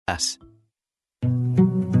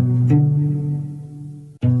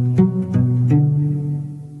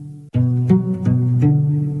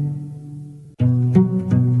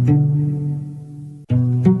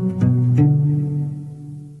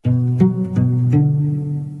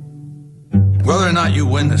Whether or not you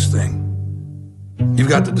win this thing, you've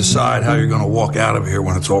got to decide how you're going to walk out of here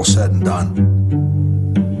when it's all said and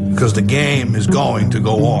done. Because the game is going to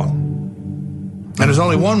go on. And there's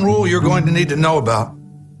only one rule you're going to need to know about.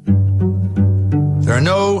 There are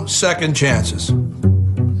no second chances.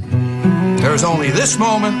 There is only this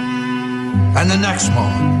moment and the next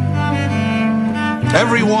moment.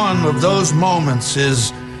 Every one of those moments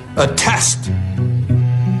is a test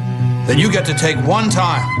that you get to take one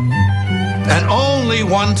time. And only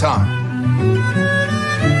one time.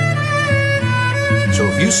 So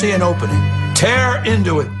if you see an opening, tear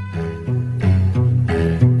into it.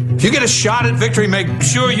 If you get a shot at victory, make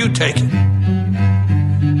sure you take it.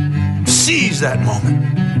 Seize that moment.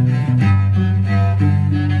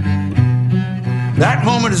 That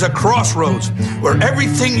moment is a crossroads where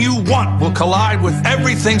everything you want will collide with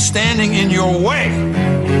everything standing in your way.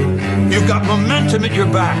 You've got momentum at your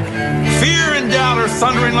back. Fear and doubt are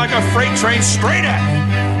thundering like a freight train straight at you.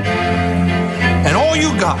 And all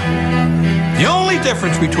you got, the only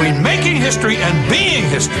difference between making history and being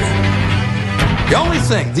history, the only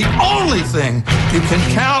thing you can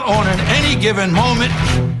count on in any given moment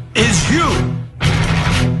is you.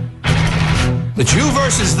 It's you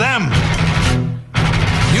versus them.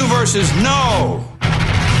 You versus no.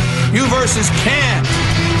 You versus can't.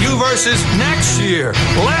 You versus next year,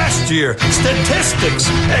 last year, statistics,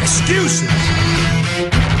 excuses.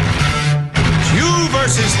 It's you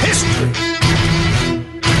versus history.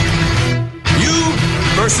 You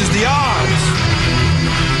versus the odds.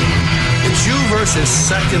 It's you versus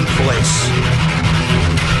second place.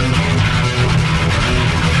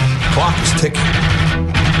 Clock is ticking.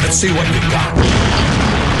 Let's see what you got.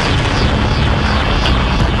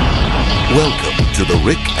 Welcome to the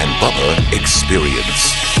Rick and Bubba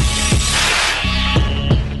Experience.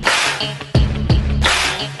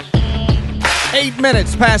 8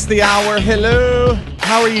 minutes past the hour. Hello.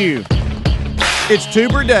 How are you? It's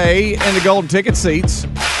Tuber Day in the golden ticket seats.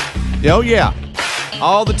 Oh, yeah.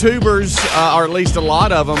 All the tubers, or at least a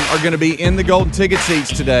lot of them, are going to be in the golden ticket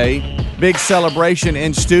seats today. Big celebration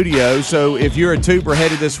in studio. So if you're a tuber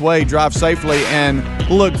headed this way, drive safely and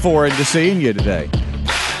look forward to seeing you today.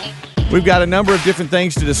 We've got a number of different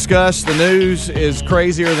things to discuss. The news is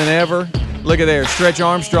crazier than ever. Look at there, Stretch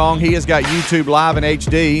Armstrong. He has got YouTube Live in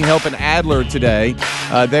HD helping Adler today.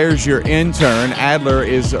 There's your intern. Adler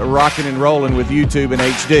is rocking and rolling with YouTube in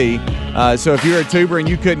HD. So if you're a tuber and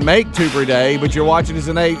you couldn't make Tuber Day, but you're watching us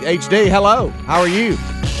in HD, hello. How are you?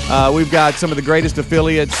 We've got some of the greatest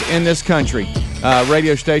affiliates in this country.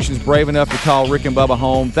 Radio stations brave enough to call Rick and Bubba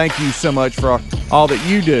home. Thank you so much for all that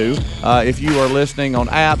you do. If you are listening on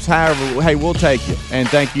apps, however, hey, we'll take you. And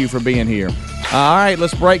thank you for being here. All right,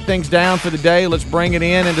 let's break things down for the day. Let's bring it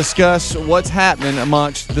in and discuss what's happening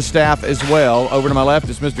amongst the staff as well. Over to my left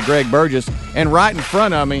is Mr. Greg Burgess, and right in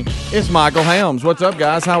front of me is Michael Helms. What's up,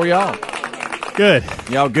 guys? How are y'all? Good.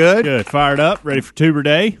 Y'all good? Good. Fired up. Ready for Tuber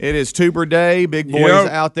Day. It is Tuber Day. Big boys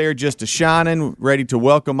out there just a-shining, ready to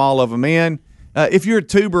welcome all of them in. If you're a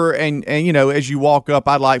tuber and you know, as you walk up,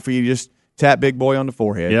 I'd like for you to just tap Big Boy on the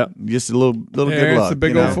forehead. Yep. Just a little good luck. It's a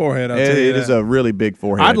big old forehead, I'll tell you It is a really big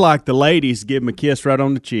forehead. I'd like the ladies to give him a kiss right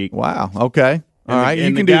on the cheek. Wow. Okay. All right.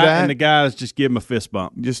 You can do that. And the guys just give him a fist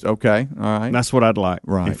bump. Just okay. All right. That's what I'd like.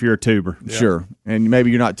 Right. If you're a tuber. Sure. And maybe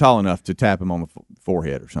you're not tall enough to tap him on the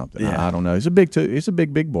forehead or something. Yeah. I don't know. It's a big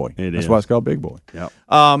big boy. That's why it's called Big Boy.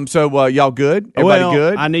 Yep. So y'all good? Everybody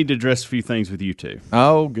good? I need to address a few things with you two.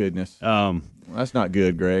 Oh goodness. That's not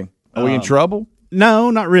good, Greg. Are we in trouble?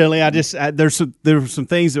 No, not really. There were some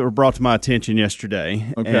things that were brought to my attention yesterday,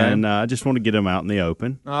 Okay. and I just want to get them out in the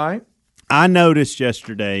open. All right. I noticed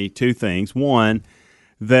yesterday two things. One,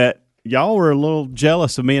 that y'all were a little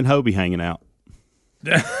jealous of me and Hobie hanging out.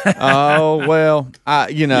 Oh well,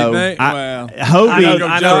 You think? Hobie.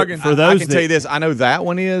 I know, For those, I can tell you this. I know that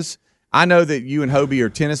one is. I know that you and Hobie are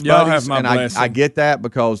tennis Y'all buddies, have my and blessing. I get that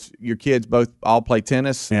because your kids all play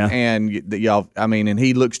tennis, Yeah. and y'all. I mean, and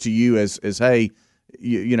he looks to you as hey,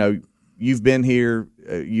 you know, you've been here,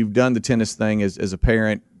 you've done the tennis thing as a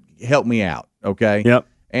parent. Help me out, okay? Yep.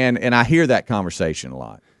 And I hear that conversation a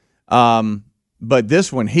lot. But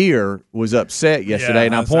this one here was upset yesterday,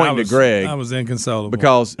 and I'm pointing to Greg. I was inconsolable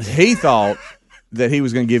because he thought that he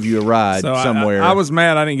was going to give you a ride somewhere. I was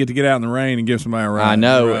mad I didn't get to get out in the rain and give somebody a ride. I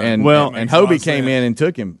know, Right. and That makes and a lot Hobie of came sense. in and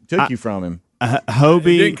took you from him.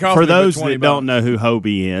 Hobie, cost for me but those $20. that don't know who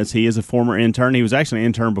Hobie is, he is a former intern. He was actually an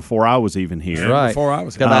intern before I was even here. Right. Before I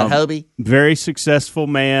was Talk about Hobie. Very successful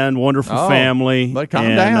man, wonderful family. But calm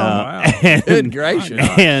and, down. Wow. And, Good gracious.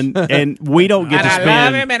 and we don't get to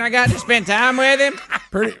spend. and I got to spend time with him.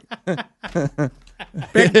 Pretty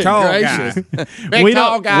big tall gracious. guy. Big we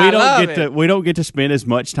tall don't, guy. we don't love get it. to we don't get to spend as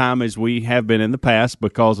much time as we have been in the past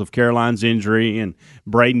because of Caroline's injury and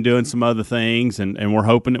Braden doing some other things, and we're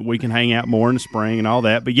hoping that we can hang out more in the spring and all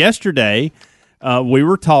that. But yesterday, we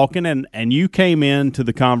were talking, and you came into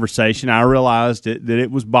the conversation. I realized that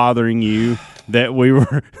it was bothering you that we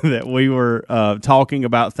were talking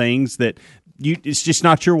about things that. It's just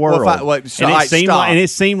not your world, Stop. it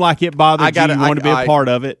seemed like it bothered you. You wanted to be a part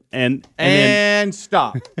of it, and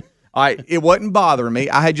stop. All right, it wasn't bothering me.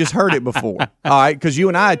 I had just heard it before. All right, because you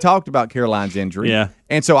and I had talked about Caroline's injury. Yeah.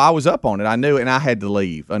 And so I was up on it. I knew it, and I had to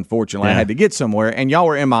leave. Unfortunately, I had to get somewhere, and y'all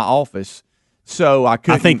were in my office, so I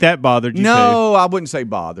couldn't. I think that bothered you, No, I wouldn't say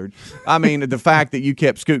bothered. I mean, the fact that you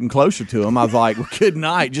kept scooting closer to him, I was like, well, good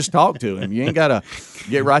night. Just talk to him. You ain't got to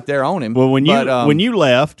get right there on him. Well, when you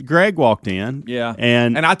left, Greg walked in. Yeah,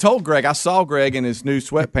 and I told Greg, I saw Greg in his new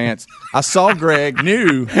sweatpants. I saw Greg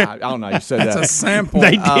new. I don't know. You said That's that. a sample.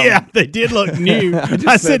 they did look new.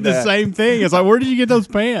 I said the that. same thing. It's like, where did you get those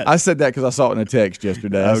pants? I said that because I saw it in a text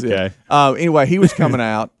yesterday. I said- Okay. Anyway, he was coming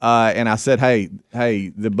out, and I said, "Hey,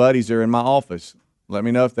 the buddies are in my office. Let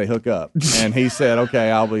me know if they hook up." And he said, "Okay,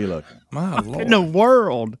 I'll be looking." My Lord. in the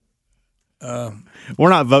world. We're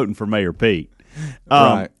not voting for Mayor Pete.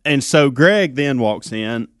 Right. And so Greg then walks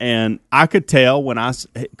in, and I could tell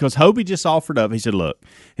because Hobie just offered up. He said, "Look,"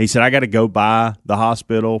 he said, "I got to go by the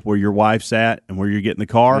hospital where your wife's at and where you're getting the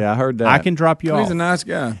car. Yeah, I heard that. I can drop you off." He's a nice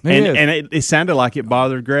guy. He is. And it sounded like it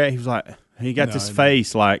bothered Greg. He was like, he got this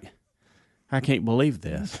face like, I can't believe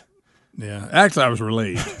this. Yeah. Actually, I was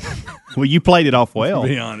relieved. Well, you played it off well. To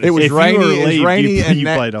be honest. It was If you were rainy. It was relieved, rainy you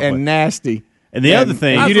and, played off well. nasty. And the other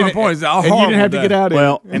thing, That's you my didn't, point. It's a and you didn't have to horrible get out of it.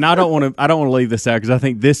 well, and I don't want to leave this out because I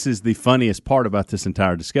think this is the funniest part about this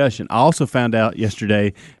entire discussion. I also found out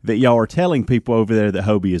yesterday that y'all are telling people over there that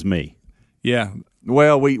Hobie is me. Yeah.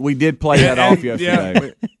 Well, we did play that off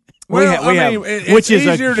yesterday. Which is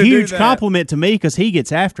a easier to huge do that. compliment to me because he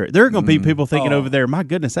gets after it. There are going to be people thinking over there, my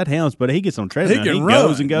goodness, that Helms, but he gets on treadmill. He can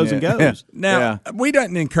goes run. and goes and goes. Now we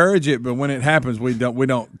don't encourage it, but when it happens, we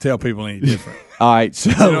don't tell people any different. All right,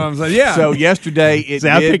 so You know what I'm saying? Yeah. So yesterday it See,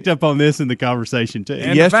 I did, picked up on this in the conversation too.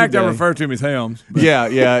 And the fact I yesterday- refer to him as Helms. but-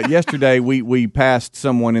 yeah. Yesterday we passed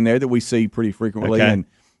someone in there that we see pretty frequently, Okay.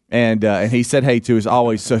 and he said hey to us.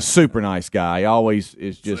 Always a super nice guy. Always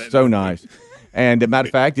is just so nice. And matter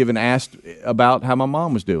of fact, even asked about how my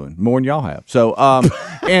mom was doing more than y'all have. So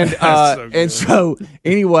and so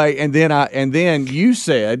anyway, and then you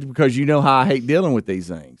said, because you know how I hate dealing with these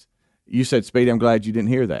things. You said, "Speedy, I'm glad you didn't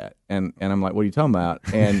hear that." And I'm like, "What are you talking about?"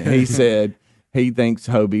 And he said he thinks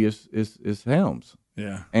Hobie is Helms.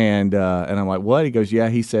 Yeah. And I'm like, "What?" He goes, "Yeah."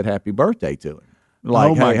 He said, "Happy birthday" to him. Like,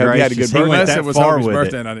 Oh, my hey, hope you had a gracious. good He went birthday. Unless that it was far Hobie's with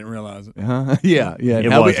birthday it. and I didn't realize it. Yeah. It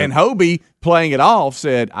And wasn't. Hobie playing it off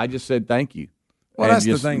said, "I just said thank you." Well, and that's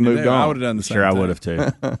the just thing to moved do. I on. would have done the same Sure, I thing. would have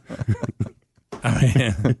too.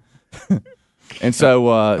 I mean, And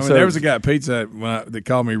so, there was a guy at Pizza that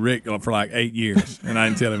called me Rick for like 8 years, and I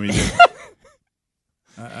didn't tell him anything.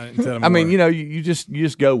 I didn't tell him. I mean, a you word. know, you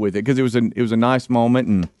just go with it because it was a nice moment,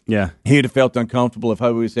 and Yeah. he'd have felt uncomfortable if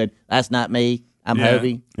Hobie said, "That's not me. I'm Yeah.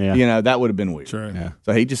 Hobie." Yeah. You know, that would have been weird. True. Yeah.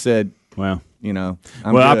 So he just said, Well, you know,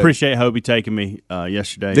 I'm I good. appreciate Hobie taking me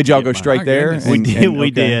yesterday. Did to y'all get go my- straight My there? goodness. We And- did. and- We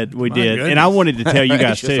okay. did. We My did. And goodness. I wanted to tell you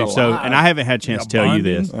guys It's just too. So, alive. and I haven't had a chance to tell you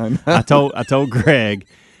this. bonding. I told Greg.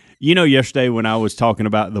 You know, yesterday when I was talking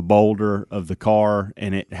about the boulder of the car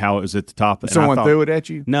and how it was at the top. And I Someone thought- threw it at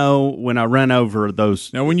you? No, when I ran over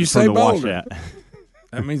those. Now, when you from say the boulder, washout.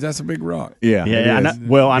 that means that's a big rock. Yeah. it Yeah, I is. know.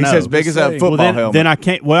 Well, I He know. says big as a Just say. football Well, helmet. then I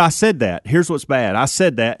can't. Well, I said that. Here's what's bad. I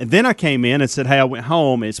said that, and then I came in and said, "Hey, I went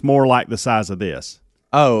home. It's more like the size of this."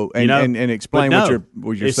 Oh, and, You know? and explain But no,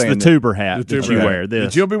 what you're it's saying. the tuber hat The that tuber you hat. wear. This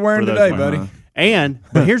That you'll be wearing for those today, ones. buddy.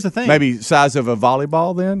 But here's the thing. Maybe size of a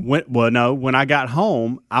volleyball then? No. When I got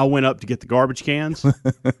home, I went up to get the garbage cans.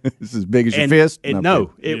 It's as big as your and fist?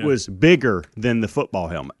 No, it was bigger than the football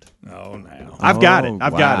helmet. Oh, no. I've got it. Oh,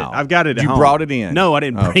 I've got it. wow. I've got it at You home. brought it in? No, I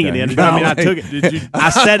didn't bring it Okay. in. I mean, I took it. I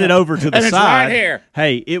set it over to the And it's side. right here.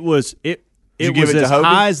 Hey, it was it. you It give was it to as Hobie?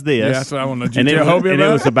 high as this. Yeah, that's what I want to know. Did And you it, tell was, Hobie and it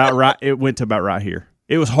about was about right. It went to about right here.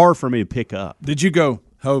 It was hard for me to pick up. Did you go,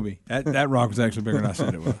 Hobie? That rock was actually bigger than I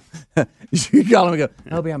said it was. You call him and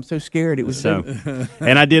go, Hobie, I'm so scared. It was So,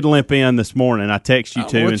 and I did limp in this morning. I texted you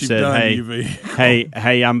too what and you've said, done, "Hey, UV.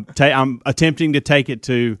 hey, I'm attempting to take it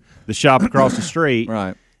to the shop across the street,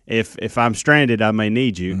 Right. if I'm stranded, I may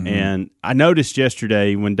need you. And I noticed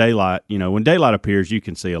yesterday when daylight appears, you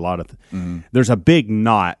can see a lot of. There's a big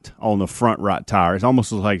knot on the front right tire. It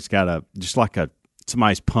almost looks like it's got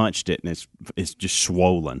somebody's punched it and it's just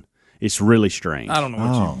swollen. It's really strange. I don't know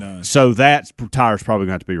what you've done. So that tire's probably going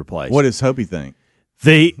to have to be replaced. What does Hopey think?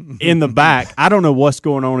 In the back, I don't know what's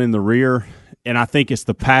going on in the rear, and I think it's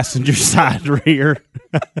the passenger side rear.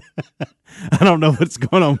 I don't know what's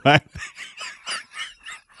going on back there.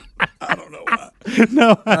 I don't know why.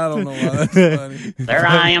 No, I don't know why. That's funny. There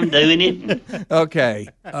I am doing it. Okay.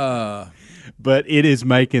 but it is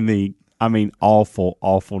making awful,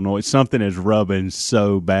 awful noise. Something is rubbing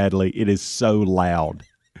so badly. It is so loud.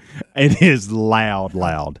 It is loud.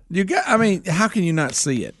 How can you not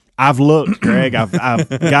see it? I've looked, Greg. I've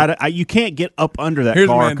got it. You can't get up under that Here's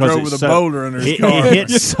a car man drove because with a boulder under his car. It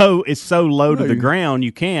hits it's so low to the ground.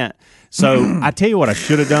 You can't. So I tell you what I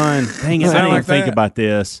should have done. Dang it! I didn't even think about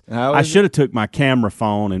this. I should have took my camera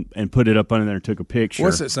phone and put it up under there and took a picture.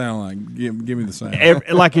 What's it sound like? Give me the sound.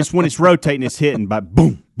 Like it's when it's rotating, it's hitting by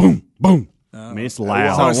boom, boom, boom. I mean, it's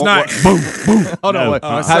loud. So it's not. Boom, boom. Hold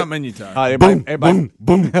on. It's something in your tire. Everybody,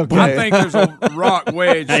 Boom. Okay. I think there's a rock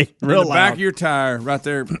wedge in real the back loud. of your tire right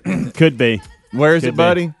there. Could be. Where is Could it, be.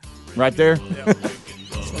 buddy? Right there?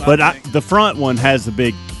 But the front one has the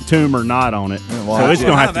big tumor knot on it, well, so it's yeah.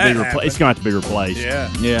 going to have How to be that happened. It's going to have to be replaced.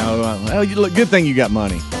 Yeah. Yeah. Well, good thing you got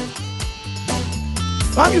money.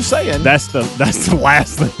 I'm just saying. That's the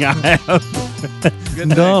last thing I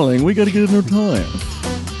have. Darling, we got to get in our time.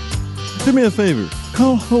 Do me a favor.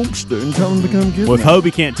 Call Homester and tell him to come get Well, if me.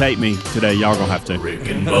 Hobie can't take me today, y'all gonna have to. Rick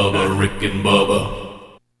and Bubba.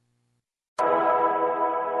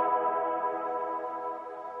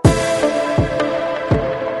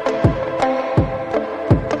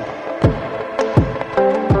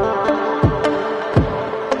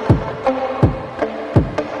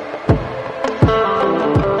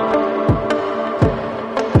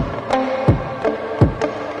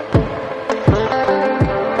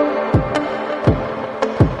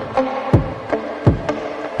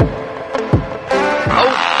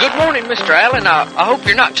 Mr. Allen, I hope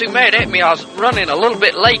you're not too mad at me. I was running a little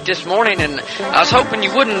bit late this morning, and I was hoping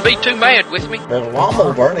you wouldn't be too mad with me. There's a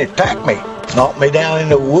lawnmower and it attacked me, knocked me down in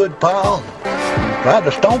the wood pile, tried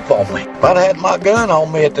to stomp on me. If I'd had my gun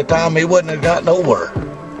on me at the time, he wouldn't have got nowhere.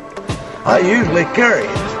 I usually carry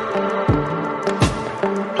it.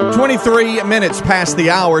 23 minutes past the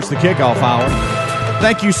hour. It's the kickoff hour.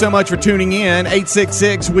 Thank you so much for tuning in.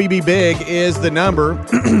 866-WE-BE-BIG is the number.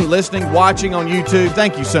 Listening, watching on YouTube,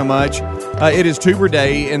 thank you so much. It is Tuber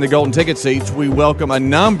Day in the Golden Ticket Seats. We welcome a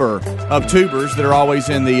number of tubers that are always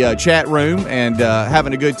in the chat room and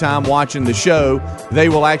having a good time watching the show. They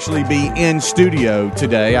will actually be in studio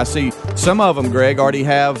today. I see some of them, Greg, already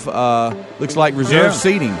have, looks like reserved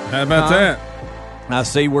seating. How about that? I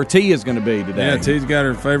see where T is going to be today. Yeah, T's got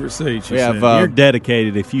her favorite seat. She We have, said. You're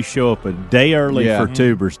dedicated if you show up a day early Yeah. for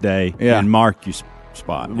Tubers Day Yeah. and mark your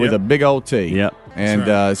spot. with a big old T. Yep.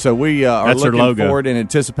 And so we are That's their looking logo. forward and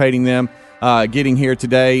anticipating them getting here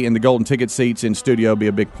today in the Golden Ticket Seats in studio. Will be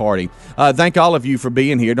a big party. Thank all of you for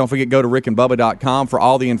being here. Don't forget, go to rickandbubba.com for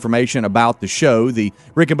all the information about the show. The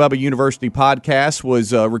Rick and Bubba University podcast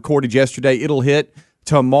was recorded yesterday. It'll hit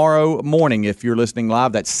tomorrow morning if you're listening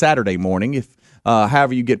live. That's Saturday morning. If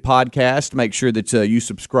however you get podcasts, make sure that you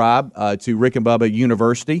subscribe to Rick and Bubba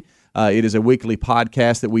University. It is a weekly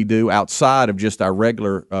podcast that we do outside of just our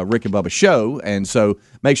regular Rick and Bubba show, and so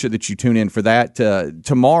make sure that you tune in for that.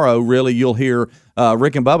 Tomorrow, really, you'll hear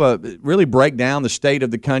Rick and Bubba really break down the state of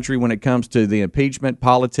the country when it comes to the impeachment,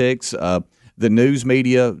 politics, the news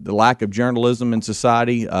media, the lack of journalism in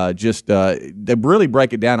society. They really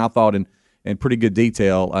break it down, I thought, in pretty good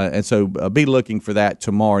detail, and so be looking for that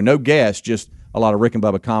tomorrow. No guests, just a lot of Rick and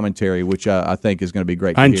Bubba commentary, which I think is going to be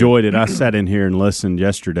great. I enjoyed it. I sat in here and listened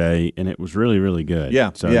yesterday, and it was really, really good.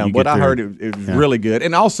 Yeah, so yeah. you What get I there- heard, it was really good.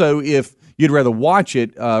 And also, if you'd rather watch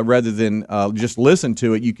it rather than just listen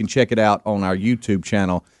to it, you can check it out on our YouTube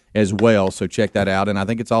channel as well. So check that out. And I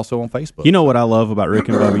think it's also on Facebook. You know what I love about Rick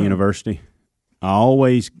and Bubba University? I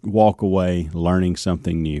always walk away learning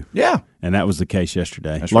something new. Yeah. And that was the case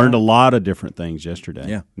yesterday. That's Learned right. a lot of different things yesterday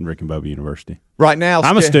Yeah. in Rick and Bubba University. Right now,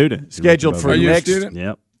 I'm a student. Scheduled for Are you a next. student?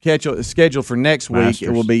 Yep. Scheduled for next week. Masters.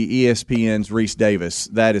 It will be ESPN's Reese Davis.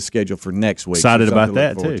 That is scheduled for next week. Excited So about something to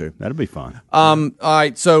that, look forward too. That'll be fun. to. All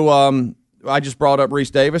right. So I just brought up Reese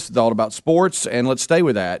Davis. It's all about sports, and let's stay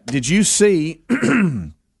with that. Did you see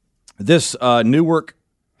this Newark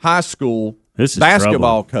High School This is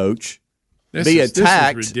basketball coach This be is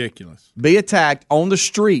attacked? ridiculous. Be attacked on the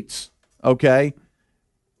streets, okay,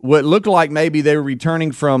 what looked like maybe they were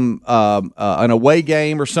returning from an away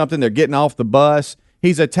game or something. They're getting off the bus.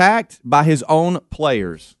 He's attacked by his own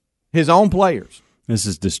players. His own players. This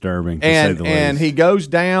is disturbing, to say the least. And he goes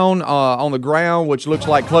down on the ground, which looks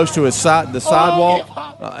like close to the sidewalk.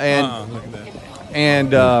 Look at that.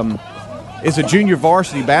 And it's a junior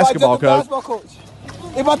varsity basketball coach.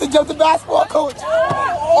 They about to jump the basketball coach.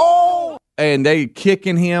 Oh! And they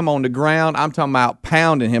kicking him on the ground. I'm talking about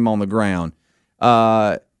pounding him on the ground.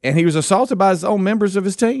 And he was assaulted by his own members of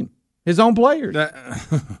his team, his own players.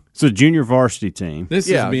 It's a junior varsity team. This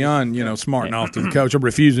is beyond, smarting off to the coach or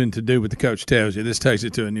refusing to do what the coach tells you. This takes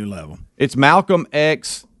it to a new level. It's Malcolm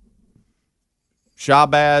X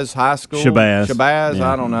Shabazz High School. Shabazz,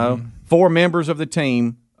 yeah. I don't know. 4 members of the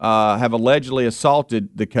team have allegedly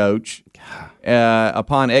assaulted the coach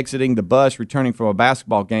upon exiting the bus returning from a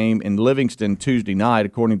basketball game in Livingston Tuesday night,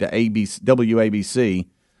 according to WABC.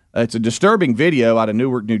 It's a disturbing video out of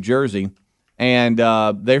Newark, New Jersey, and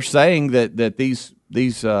they're saying that these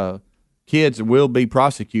kids will be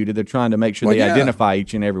prosecuted. They're trying to make sure they identify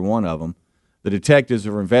each and every one of them. The detectives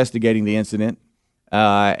are investigating the incident,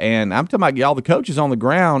 and I'm talking about all the coaches on the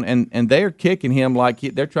ground, and they're kicking him like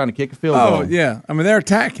they're trying to kick a field goal. Oh, yeah. I mean, they're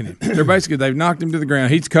attacking him. They've knocked him to the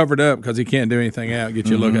ground. He's covered up because he can't do anything out, get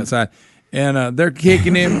you a look outside. And they're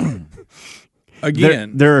kicking him.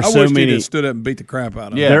 Again, there are so many. Stood up and beat the crap out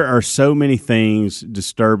of him. Yeah. There are so many things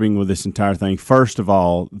disturbing with this entire thing. First of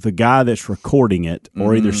all, the guy that's recording it,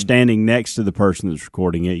 or either standing next to the person that's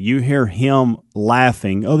recording it, you hear him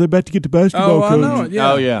laughing. Oh, they're about to get the basketball coach. I know it.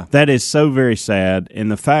 Yeah. Oh, yeah. That is so very sad. And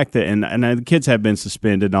the fact that, and the kids have been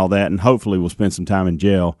suspended and all that, and hopefully will spend some time in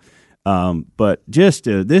jail. But just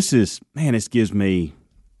this gives me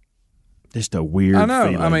just a weird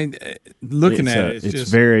feeling. I mean, looking at it, it's just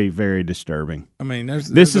very, very disturbing. I mean,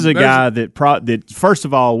 this is a guy that first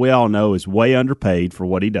of all, we all know is way underpaid for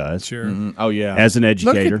what he does. Sure. Mm-hmm. Oh, yeah. As an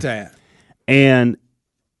educator. Look at that. And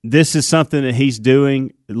this is something that he's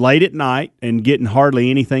doing late at night and getting hardly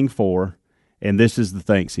anything for, and this is the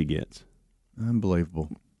thanks he gets. Unbelievable.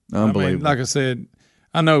 I mean, like I said,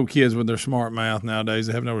 I know kids with their smart mouth nowadays,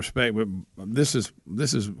 they have no respect, but this is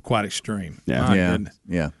quite extreme. Yeah.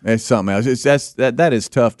 Yeah. It's something else. That is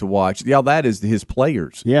tough to watch. Y'all, that is his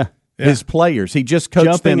players. Yeah. His players. He just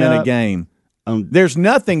coached them in a game. There's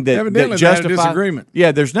nothing that justifies disagreement.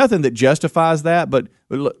 Yeah, there's nothing that justifies that, but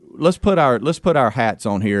let's put our hats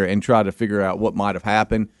on here and try to figure out what might have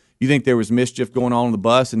happened. You think there was mischief going on the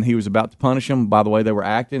bus and he was about to punish them by the way they were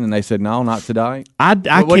acting, and they said, no, not today? I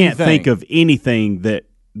can't think of anything that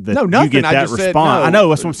nothing. You get that response. No. I know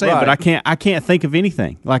that's what I'm saying, right. but I can't think of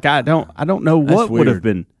anything. Like I don't know what would have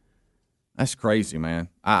been. That's crazy, man.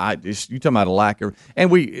 I just, you talking about a lack of,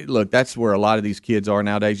 and that's where a lot of these kids are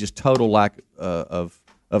nowadays, just total lack of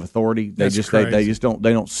authority. They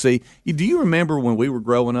don't see. Do you remember when we were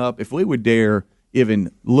growing up? If we would dare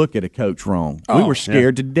even look at a coach wrong, we were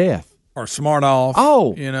scared to death. Or smart off.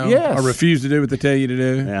 Oh, yes. Or refuse to do what they tell you to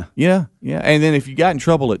do. Yeah. And then if you got in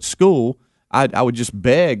trouble at school, I would just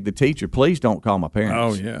beg the teacher, please don't call my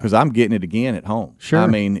parents. Oh, yeah. Because I'm getting it again at home. Sure. I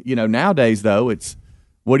mean, nowadays, though, it's,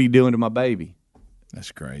 what are you doing to my baby?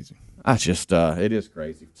 That's crazy. That's just, it is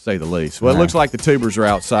crazy, to say the least. Well, it looks like the tubers are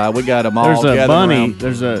outside. We got them all There's a bunny. around.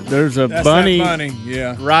 There's a That's bunny. That bunny,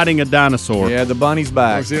 yeah. Riding a dinosaur. Yeah, the bunny's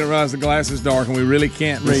back. See it rise, the glass is dark, and we really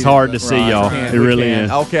can't read It's hard to see, Right, y'all. right. It really We is.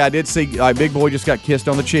 can't. Okay, I did see Big Boy just got kissed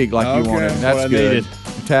on the cheek like you Okay, wanted. That's what I good. needed.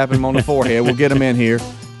 Tapping him on the forehead. We'll get him in here.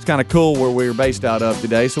 It's kind of cool where we're based out of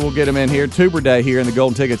today, so we'll get him in here. Tuber Day here in the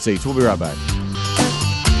Golden Ticket Seats. We'll be right back.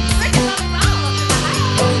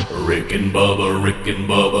 Rick and Bubba, Rick and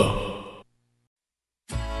Bubba.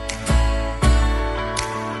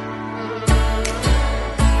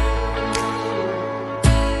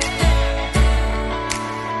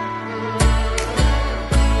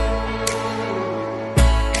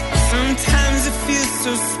 Sometimes it feels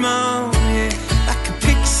so small, yeah, like a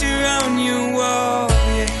picture on your wall,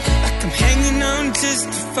 yeah, like I'm hanging on just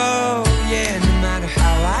to fall, yeah, no matter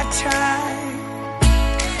how I try.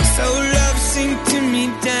 So love seemed to me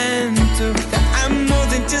gentle, that I'm more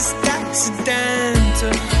than just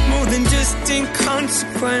accidental, more than just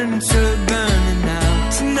inconsequential, burning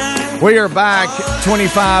out tonight. We are back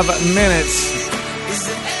 25 minutes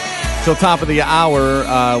till top of the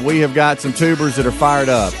hour. We have got some tubers that are fired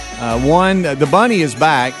up. The bunny is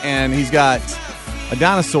back, and he's got a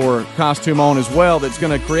dinosaur costume on as well that's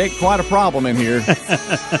going to create quite a problem in here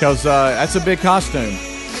because that's a big costume.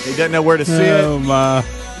 He doesn't know where to sit. Oh, my.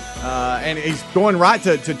 And he's going right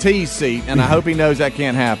to T's seat, and I hope he knows that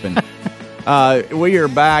can't happen. We are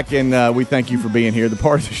back, and we thank you for being here. The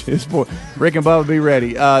part of the show is for Rick and Bubba. Be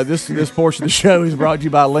ready. This portion of the show is brought to you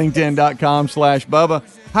by LinkedIn.com/Bubba.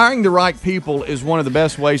 Hiring the right people is one of the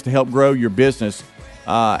best ways to help grow your business.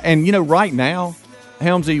 And right now,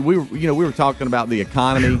 Helmsy, we were talking about the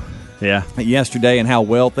economy yesterday and how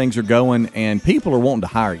well things are going, and people are wanting to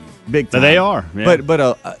hire you. Big time. They are. Yeah. But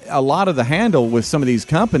a lot of the handle with some of these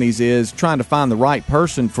companies is trying to find the right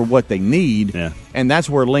person for what they need. Yeah. And that's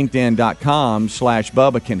where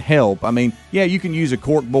LinkedIn.com/Bubba can help. I mean, you can use a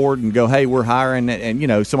cork board and go, hey, we're hiring,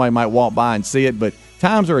 and somebody might walk by and see it, but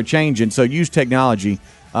times are a-changing, so use technology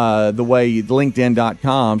the way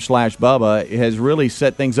LinkedIn.com/Bubba has really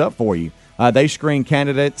set things up for you. They screen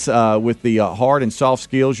candidates with the hard and soft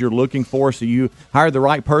skills you're looking for, so you hire the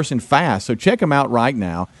right person fast. So check them out right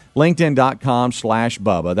now,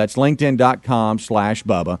 LinkedIn.com/Bubba. That's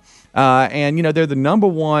LinkedIn.com/Bubba. And, they're the number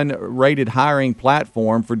one rated hiring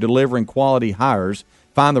platform for delivering quality hires.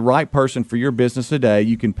 Find the right person for your business today.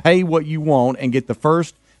 You can pay what you want and get the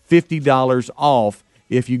first $50 off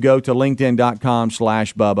if you go to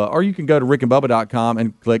LinkedIn.com/Bubba, or you can go to rickandbubba.com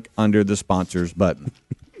and click under the sponsors button.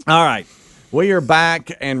 All right. We are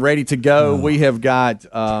back and ready to go. We have got.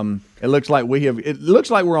 It looks like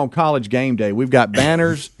we're on college game day. We've got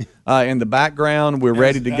banners in the background. We're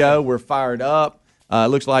ready to go. We're fired up. It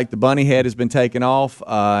looks like the bunny head has been taken off,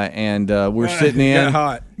 and we're sitting in. Got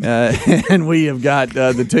hot. And we have got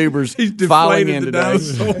the tubers filing in today.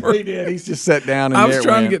 Dinosaur. He did. He's just sat down. And I was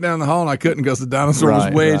trying to get down the hall, and I couldn't because the dinosaur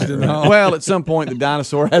was wedged in the hall. Well, at some point, the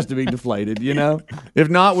dinosaur has to be deflated, If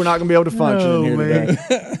not, we're not going to be able to function in here today.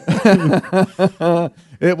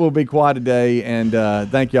 It will be quite a day, and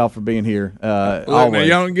thank y'all for being here. Now, y'all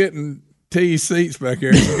don't getting T's seats back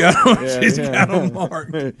here. She's got them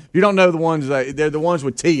marked. You don't know the ones, they're the ones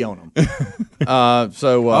with T on them.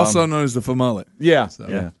 Also known as the FMullet. Yeah. So.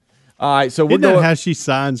 Yeah. All right, so we're Isn't that going. how she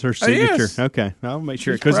signs her signature? Yes. Okay, I'll make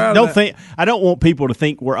sure She's because proud of that. I don't want people to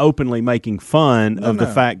think we're openly making fun of the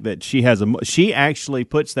fact that she has she actually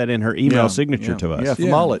puts that in her email signature to us. Yeah,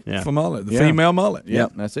 FMullet. Yeah. FMullet, the Yeah. female mullet.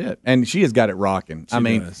 Yep, that's it. And she has got it rocking. I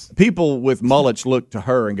mean, does. people with mullets look to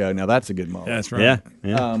her and go, "Now that's a good mullet." That's right.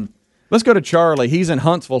 Yeah. Let's go to Charlie. He's in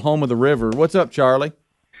Huntsville, home of the river. What's up, Charlie?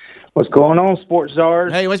 What's going on, Sports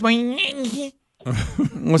Czars? Hey, what's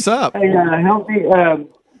up? Hey, Healthy,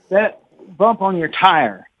 that bump on your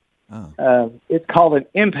tire, it's called an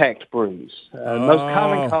impact bruise. Most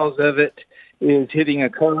common cause of it is hitting a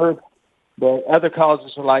curb, but other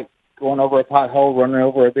causes are like going over a pothole, running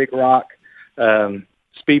over a big rock,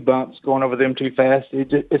 speed bumps, going over them too fast.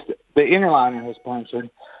 It's the inner liner has punctured,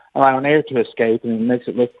 allowing air to escape, and it makes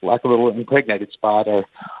it look like a little impregnated spot or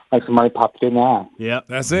like somebody popped it in the eye. Yep,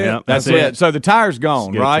 that's it. Yep, That's it. So the tire's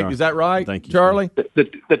gone, Good, right? Charlie. Is that right? Thank you, Charlie.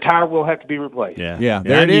 The tire will have to be replaced. Yeah,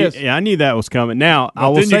 there it is. Yeah, I knew that was coming. Now, I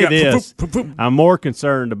will then you say got this. I'm more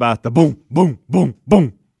concerned about the boom, boom, boom,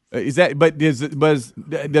 boom. Is that? But does this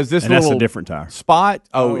And that's little a different tire. spot?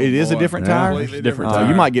 Oh, it is a boy. different Yeah, tire. completely different Oh, tire.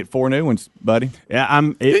 you might get 4 new ones, buddy. Yeah,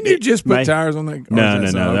 Didn't you just put tires on that? No, oh, no,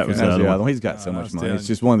 that's- no, that okay. was That's other the one. other one. He's got so I much was money. telling It's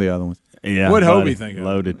you. just one of the other ones. Yeah, What'd buddy, Hobie think of it?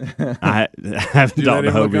 Loaded. I haven't You talked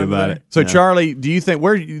let to him look Hobie under about there? it. So, Charlie, do you think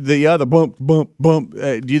where the other bump?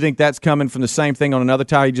 Do you think that's coming from the same thing on another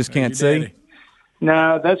tire you just can't Your see? daddy.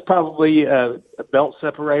 No, that's probably a belt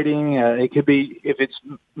separating. It could be, if it's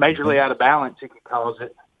majorly out of balance, it could cause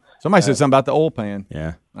it. Somebody said something about the oil pan.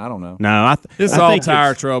 Yeah. I don't know. No, It's I all think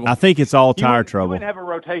tire trouble. I think it's all You tire wouldn't- You trouble. wouldn't have a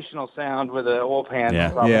rotational sound with an oil pan.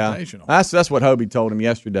 Yeah. probably. Yeah, Rotational. that's what Hobie told him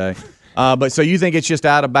yesterday. But so you think it's just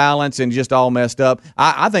out of balance and just all messed up?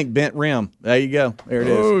 I think bent rim. There you go. There it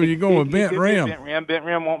is. Oh, you're going with It bent could be rim. Bent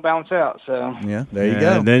rim won't balance out. So Yeah, there you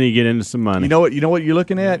Yeah, go. Then you get into some money. You know what you're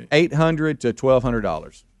looking at? $800 to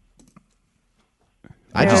 $1,200.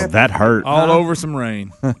 That hurt. All over some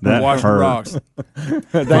rain. That Wash the hurt. rocks.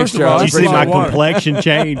 Thanks, of all, Charlie. You see That's a lot my of water. complexion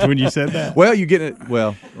change when you said that. Well, you get it.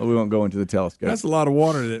 Well, we won't go into the telescope. That's a lot of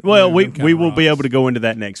water. That Well, move we them kind we of will be rocks. able to go into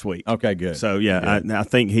that next week. Okay, good. So yeah, I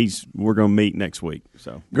think we're going to meet next week.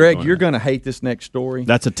 So Greg, you're going to hate this next story.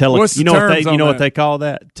 that's a What's the You know what terms on what that? they call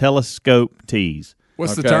that? Telescope tease.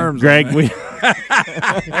 What's the Okay. terms, Greg, on we. that?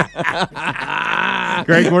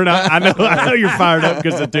 Greg, we're not. I know you're fired up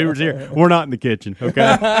because the tuber's here. We're not in the kitchen.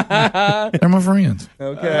 Okay. They're my friends.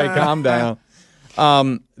 Okay, calm down.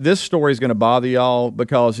 This story is going to bother y'all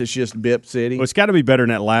because it's just Bip City. Well, it's got to be better than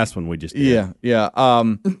that last one we just did. Yeah.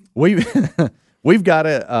 We've got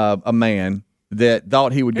a man that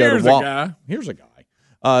thought he would go Here's to a Walmart. guy. Here's a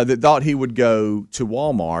guy that thought he would go to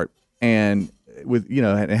Walmart and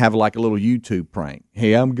and have like a little YouTube prank.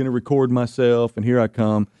 Hey, I'm going to record myself, and here I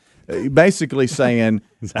come. basically saying,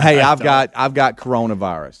 "Hey, I've got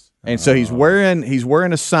coronavirus." And so he's wearing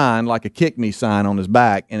a sign, like a kick me sign on his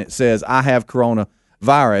back, and it says, "I have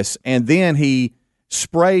coronavirus." And then he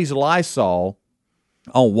sprays Lysol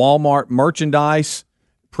on Walmart merchandise,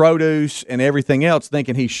 produce, and everything else,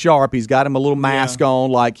 thinking he's sharp. He's got him a little mask on,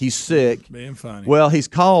 like he's sick. Being funny. Well, he's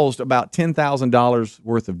caused about $10,000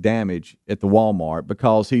 worth of damage at the Walmart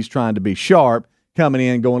because he's trying to be sharp, coming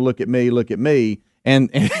in, going, look at me. And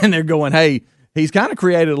they're going, hey, he's kind of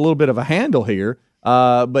created a little bit of a handle here.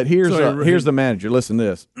 But here's the manager. Listen to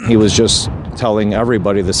this. He was just telling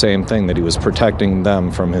everybody the same thing, that he was protecting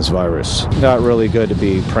them from his virus. Not really good to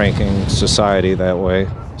be pranking society that way.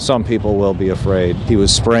 Some people will be afraid. He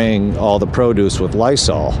was spraying all the produce with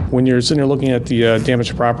Lysol. When you're sitting there looking at the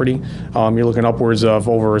damaged property, you're looking upwards of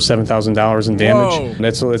over $7,000 in damage.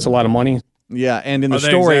 That's a lot of money. Yeah, and in the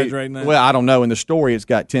story, well, I don't know. In the story, it's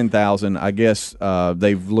got 10,000. I guess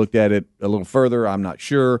they've looked at it a little further. I'm not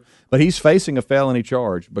sure, but he's facing a felony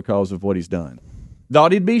charge because of what he's done.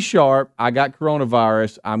 Thought he'd be sharp. I got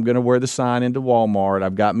coronavirus. I'm going to wear the sign into Walmart.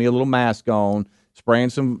 I've got me a little mask on, spraying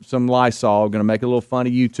some Lysol. Going to make a little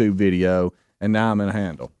funny YouTube video, and now I'm in a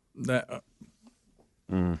handle.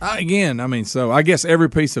 Again, I mean, so I guess every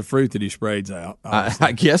piece of fruit that he sprays out.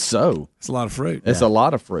 I guess so. It's a lot of fruit. It's a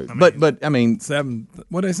lot of fruit. But I mean,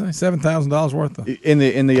 what did they say? $7,000 worth of.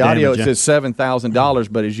 In the audio, it says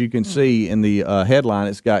 $7,000. But as you can see in the headline,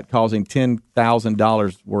 it's got causing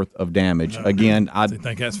 $10,000 worth of damage. Again, I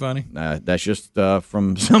think that's funny. That's just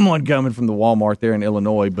from someone coming from the Walmart there in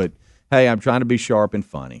Illinois. But hey, I'm trying to be sharp and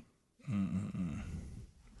funny.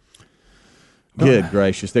 Good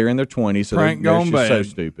gracious, they're in their 20s, so they're just so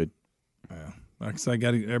stupid. Yeah. Like I say, I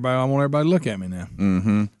want everybody to look at me now.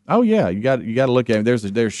 Mm-hmm. Oh yeah, you got to look at me. There's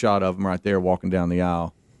a shot of them right there walking down the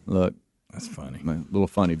aisle. Look, that's funny. A little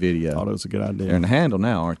funny video. Thought it was a good idea. They're in the handle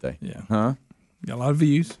now, aren't they? Yeah. Huh? Got a lot of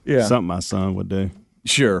views. Yeah. Something my son would do.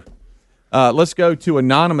 Sure. Let's go to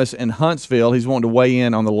Anonymous in Huntsville. He's wanting to weigh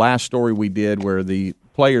in on the last story we did where the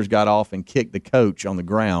players got off and kicked the coach on the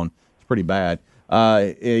ground. It's pretty bad.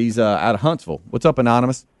 He's out of Huntsville. What's up,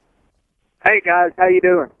 Anonymous? Hey, guys. How you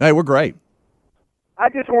doing? Hey, we're great. I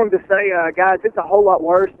just wanted to say, guys, it's a whole lot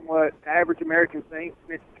worse than what the average American thinks.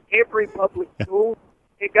 It's every public school.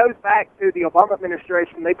 It goes back to the Obama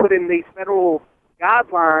administration. They put in these federal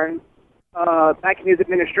guidelines back in his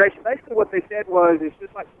administration. Basically what they said was it's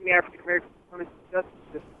just like too many African-Americans punished with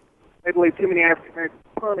justice. They believe too many African-Americans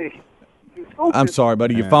punished. I'm sorry,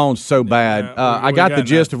 buddy. Your phone's so bad. I got the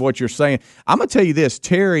gist of what you're saying. I'm going to tell you this,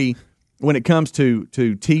 Terry, when it comes to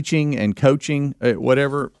teaching and coaching,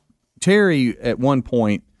 whatever, Terry, at one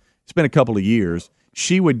point, it's been a couple of years,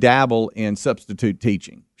 she would dabble in substitute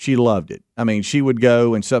teaching. She loved it. I mean, she would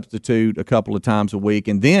go and substitute a couple of times a week,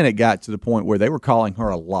 and then it got to the point where they were calling her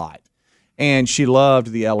a lot. And she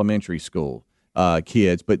loved the elementary school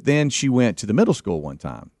kids, but then she went to the middle school one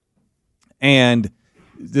time. And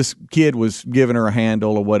this kid was giving her a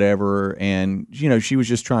handle or whatever, and she was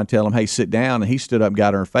just trying to tell him, "Hey, sit down." And he stood up, and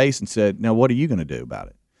got in her face, and said, "Now, what are you going to do about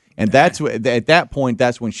it?" And that's at that point,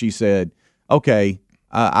 that's when she said, "Okay,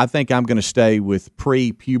 I think I'm going to stay with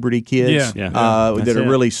pre-puberty kids that are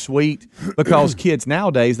really sweet, because kids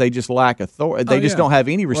nowadays, they just lack authority. They just don't have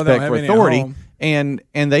any respect for authority, and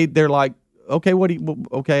they're like, okay,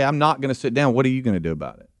 okay, I'm not going to sit down. What are you going to do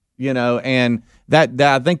about it?" And that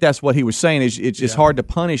I think that's what he was saying is it's hard to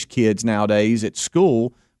punish kids nowadays at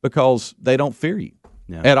school because they don't fear you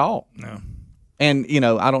at all. No. And,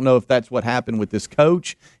 I don't know if that's what happened with this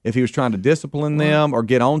coach, if he was trying to discipline them or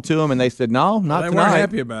get on to them, and they said, no, not tonight. They weren't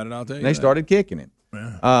happy about it, I'll tell you. And they started kicking him.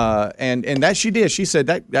 Yeah. And that she did. She said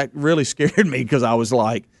that really scared me because I was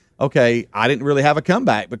like, okay, I didn't really have a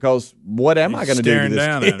comeback because what am I going to do to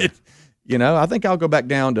this kid? I think I'll go back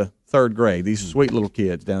down to third grade. These sweet little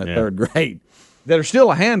kids down at third grade that are still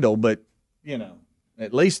a handle, but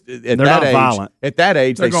at least at that age, violent. At that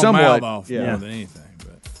age, they're they somewhat off more than anything.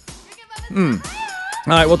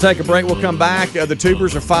 All right, we'll take a break. We'll come back. The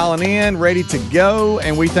tubers are filing in, ready to go,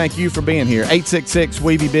 and we thank you for being here.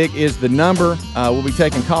 866-WEBE-BIG is the number. We'll be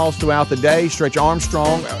taking calls throughout the day. Stretch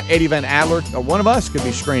Armstrong, Eddie Van Adler, one of us could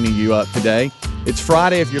be screening you up today. It's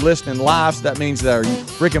Friday if you're listening live, so that means that our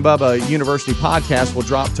Rick and Bubba University podcast will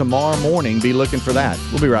drop tomorrow morning. Be looking for that.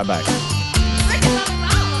 We'll be right back.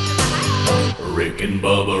 Rick and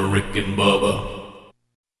Bubba, Rick and Bubba.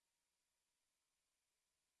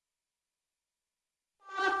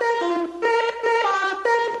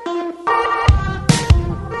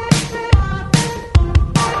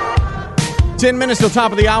 10 minutes till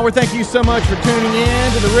top of the hour. Thank you so much for tuning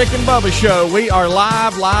in to the Rick and Bubba Show. We are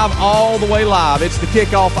live, all the way live. It's the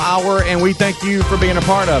kickoff hour, and we thank you for being a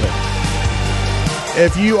part of it.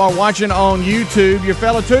 If you are watching on YouTube, your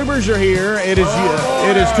fellow tubers are here. It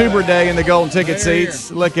is Tuber Day in the Golden Ticket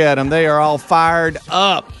seats. Look at them. They are all fired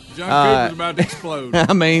up. John Cooper's about to explode.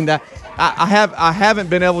 I mean, I haven't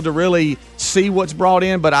been able to really see what's brought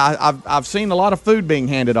in, but I've seen a lot of food being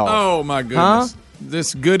handed off. Oh, my goodness. Huh?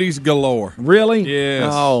 This goodies galore. Really?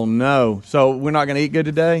 Yes. Oh, no. So we're not going to eat good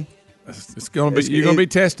today? It's going to be. You're going to be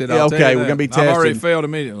tested. I'll tell you okay, that. we're going to be tested. I've already failed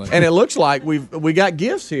immediately. And it looks like we got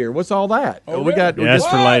gifts here. What's all that? Oh, we got. That's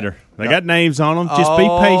for later. They got names on them. Just be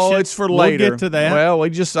patient. It's for later. We'll get to that. Well,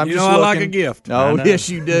 I'm just I like a gift. Oh, yes,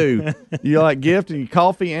 you do. You like gift and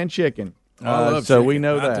coffee and chicken. I love so chicken. we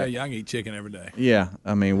know I that. tell you, I can eat chicken every day. Yeah,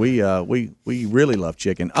 I mean we really love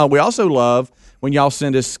chicken. We also love when y'all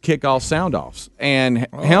send us kickoff sound offs, and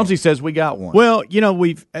Helmsy says we got one. Well,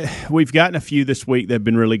 we've gotten a few this week that've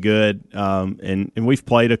been really good, and we've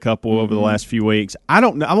played a couple over the last few weeks. I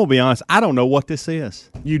don't know. I'm gonna be honest. I don't know what this is.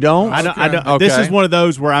 You don't? I don't. Okay. This is one of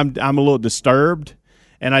those where I'm a little disturbed.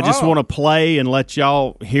 And I just want to play and let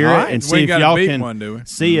y'all hear it and see if y'all can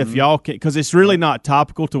if y'all can, because it's really not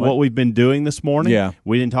topical to what we've been doing this morning. Yeah,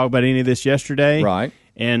 we didn't talk about any of this yesterday, right?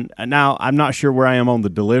 And now I'm not sure where I am on the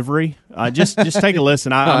delivery. Just take a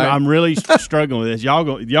listen. I'm really struggling with this. Y'all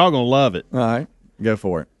gonna love it. All right, go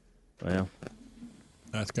for it. Well,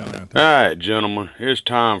 that's coming out there. All right, gentlemen, it's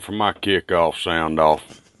time for my kickoff sound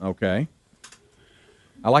off. Okay.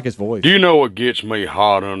 I like his voice. Do you know what gets me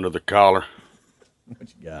hot under the collar? What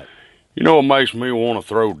you got? You know what makes me want to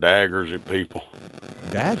throw daggers at people?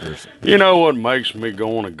 Daggers? You know what makes me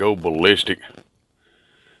want to go ballistic?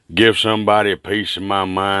 Give somebody a piece of my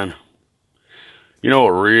mind? You know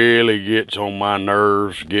what really gets on my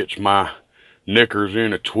nerves, gets my knickers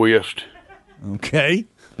in a twist? Okay.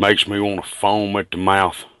 Makes me want to foam at the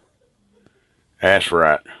mouth? That's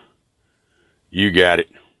right. You got it.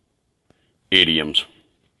 Idioms.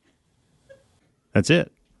 That's it.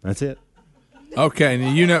 That's it. Okay,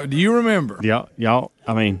 now do you remember? Y'all.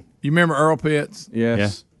 I mean, you remember Earl Pitts?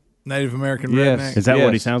 Yes. Yeah. Native American redneck. Is that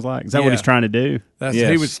what he sounds like? Is that what he's trying to do?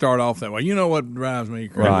 He would start off that way. You know what drives me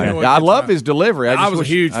crazy? Right. You know I love his delivery. I was a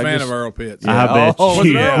huge fan of Earl Pitts. I bet. Was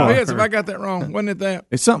it Earl Pitts? If I got that wrong, wasn't it that?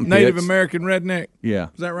 It's something Native Pitts. American redneck. Yeah.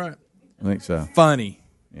 Is that right? I think so. Funny.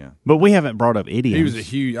 Yeah. But we haven't brought up idioms. He was a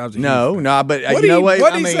huge. I was a huge No, but what you know what?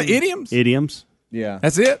 What did he say? Idioms. Idioms. Yeah.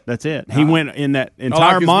 That's it. That's it. He went in that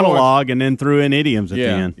entire monologue and then threw in idioms at the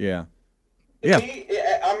end. Yeah. Yeah.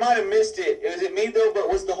 I might have missed it. Was it me though? But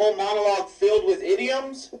was the whole monologue filled with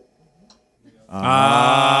idioms? That's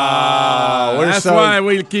why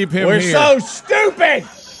we keep him here. We're so stupid.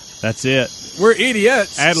 That's it. We're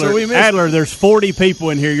idiots. Adler, so we missed Adler, there's 40 people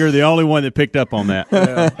in here. You're the only one that picked up on that.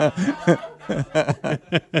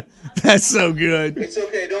 That's so good. It's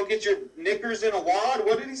okay. Don't get your knickers in a wad.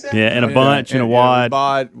 What did he say? Yeah, in a bunch, in a wad.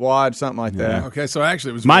 Wad, something like that. Yeah. Okay, so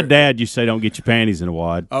actually it was my dad used to say, "Don't get your panties in a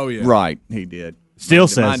wad." Oh yeah, right. He did. Still Mine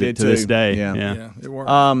says it did to this too. day. Yeah. It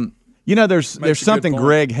worked. There's something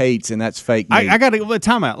Greg hates, and that's fake meat. I got to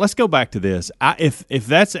time out. Let's go back to this. If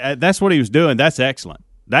that's what he was doing, that's excellent.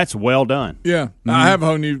 That's well done. Yeah, I have a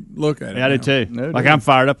whole new look at it. I did too. I'm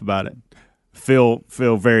fired up about it. Feel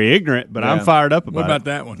very ignorant, but I'm fired up about it. What about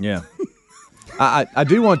that one? Yeah. I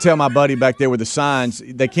do want to tell my buddy back there with the signs.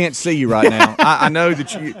 They can't see you right now. I know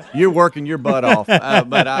that you're working your butt off,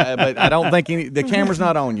 but I don't think the camera's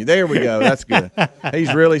not on you. There we go. That's good.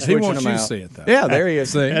 He's really switching wants them you out. to see it, though. Yeah, there he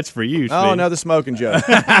is. See? That's for you. Oh, Steve. another smoking joke.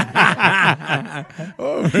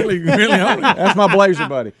 Oh, really? Only? That's my Blazer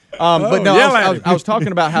buddy. But no, yell I was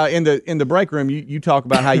talking about how in the break room you talk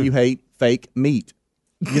about how you hate fake meat.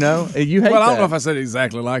 You know, you hate Well, I don't that. know if I said it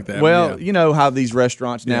exactly like that. Well, you know how these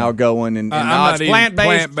restaurants now are going and I'm it's not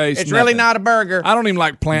plant-based. It's really not a burger. I don't even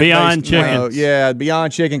like plant-based. Beyond Chicken. No, yeah,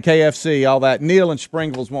 Beyond Chicken, KFC, all that. Neil in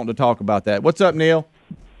Springville's wanting to talk about that. What's up, Neil?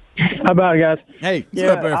 How about it, guys? Hey,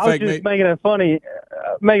 Yeah, I was just making a funny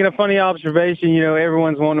observation. You know,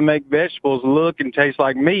 everyone's wanting to make vegetables look and taste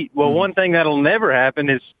like meat. Well, one thing that'll never happen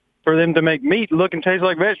is for them to make meat look and taste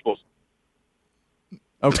like vegetables.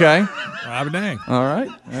 Okay. I'm dang. All right.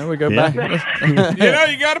 There we go Yeah. back. You know,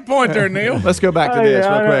 you got a point there, Neil. Let's go back to Oh, this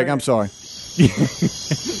yeah, real I quick. know. I'm sorry.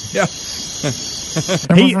 Yeah.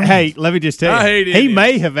 Hey, let me just tell you, I hate he idiots.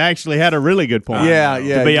 may have actually had a really good point. Yeah,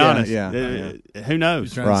 To be honest, yeah. Who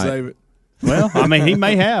knows? Trying Right. to save it. Well, I mean, he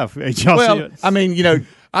may have. Y'all see Well, it? I mean, you know,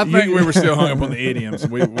 I think we were still hung up on the idioms.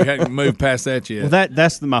 We hadn't moved past that yet. Well,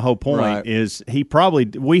 that's my whole point. Right. Is he probably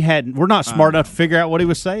we're not smart enough to figure out what he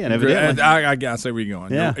was saying. Evidently, I see where you're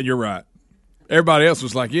going. Yeah. You're right. Everybody else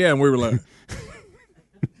was like, yeah, and we were like,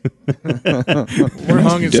 We're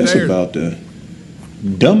hung in That's stairs. about the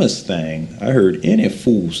dumbest thing I heard any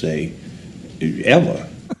fool say ever.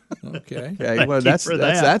 Okay. Okay, well, that's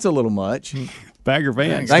a little much. Bagger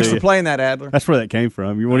Vance. Thanks to for you. playing that, Adler. That's where that came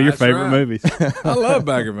from. You're one of your That's favorite right. movies. I love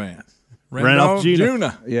Bagger Vance. Randolph Jr. Jr.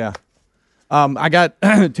 Yeah. I got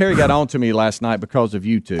Terry got on to me last night because of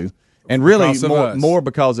you two. And really Because of us. more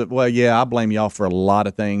because of, well, yeah, I blame y'all for a lot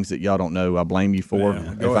of things that y'all don't know I blame you for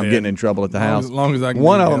if go I'm ahead. getting in trouble at the house. As long as I can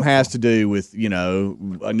One be of them helpful. has to do with,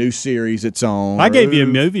 a new series it's on. I gave you a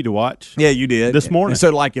movie to watch. Yeah, you did. This morning. And so,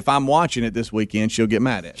 like, if I'm watching it this weekend, she'll get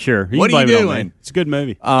mad at me. Sure. What are you can blame it on doing? me. It's a good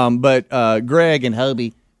movie. But Greg and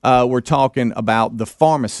Hubie were talking about The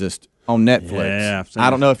Pharmacist on Netflix. Yeah, I've seen I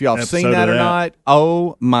don't know if y'all have seen episode that of or that. not.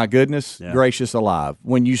 Oh my goodness Yeah. gracious alive!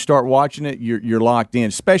 When you start watching it, you're locked in.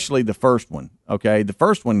 Especially the first one. Okay, the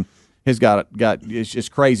first one has got it's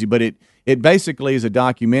just crazy, but it basically is a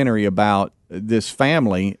documentary about this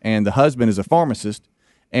family, and the husband is a pharmacist,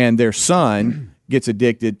 and their son gets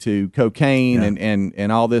addicted to cocaine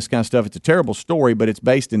and all this kind of stuff. It's a terrible story, but it's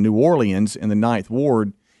based in New Orleans in the 9th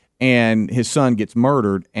Ward. And his son gets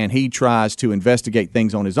murdered, and he tries to investigate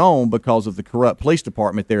things on his own because of the corrupt police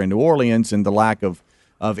department there in New Orleans and the lack of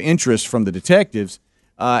interest from the detectives.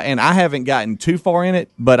 And I haven't gotten too far in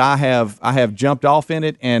it, but I have jumped off in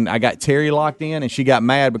it, and I got Terry locked in, and she got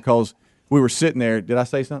mad because we were sitting there. Did I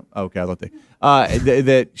say something? Okay, I thought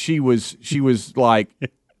that she was like,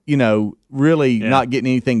 really not getting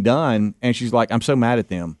anything done, and she's like, I'm so mad at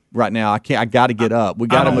them right now. I got to get up. We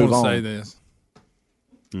got to move on. Say this.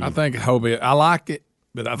 I think Hobie. I like it,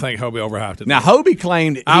 but I think Hobie overhyped it. Now Hobie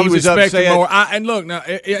claimed I he was expecting upset. more. And look, now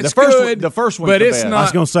it's The first good. one- the first one's but the it's best. not. I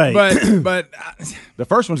was gonna say. but The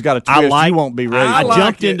first one's got a twist. You won't be ready. I for.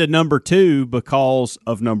 jumped into number 2 because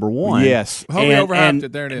of number 1. Yes. Hobie overhyped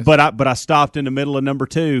it. There it is. But I stopped in the middle of number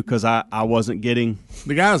 2 because I wasn't getting.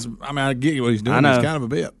 The guy's. I mean, I get what he's doing. I know. He's kind of a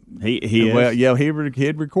bit. He is. Well, yeah, he'd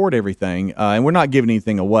record everything, and we're not giving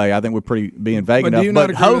anything away. I think we're pretty being vague But do enough. you not But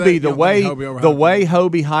agree with that? Hobie, You don't think the Hobie way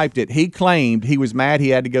Hobie hyped it, he claimed he was mad he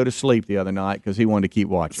had to go to sleep the other night because he wanted to keep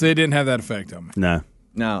watching. See, it didn't have that effect on me. No.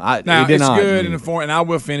 No, Now it did it's not. good in the form, and I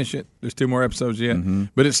will finish it. There's 2 more episodes yet,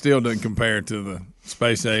 but it still doesn't compare to the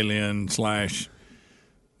space alien /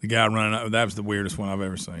 the guy running up. That was the weirdest one I've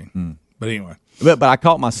ever seen. But anyway, But I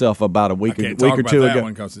caught myself about a week I can't or talk about two that ago.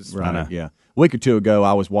 one 'cause it's- right, I know. yeah, a week or two ago,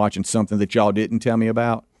 I was watching something that y'all didn't tell me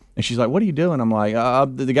about, and she's like, "What are you doing?" I'm like,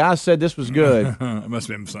 "The guy said this was good." it must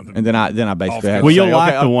have been something. And then I basically had to Well, you'll say,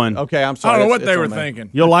 like okay, the one. Okay, I'm I sorry. don't know what it's they on were me. thinking.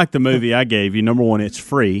 You'll like the movie I gave you. Number 1, it's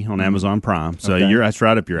free on Amazon Prime, so Okay. that's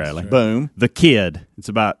right up your alley. Boom. The Kid. It's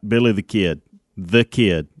about Billy the Kid. The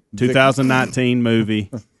Kid. 2019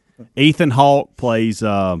 movie. Ethan Hawke plays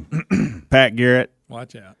Pat Garrett.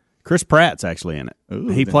 Watch out. Chris Pratt's actually in it.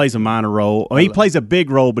 He then- plays a minor role. He plays a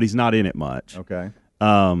big role, but he's not in it much. Okay.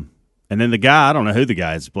 And then the guy, I don't know who the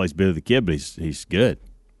guy is that plays Billy the Kid, but he's good.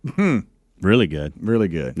 Really good. Really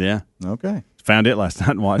good. Yeah. Okay. Found it last night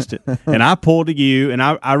and watched it. And I pulled to you, and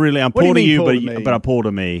I'm What do you pulled to mean you, pulled to me? but I pulled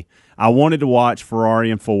to me. I wanted to watch Ferrari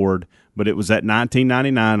and Ford, but it was at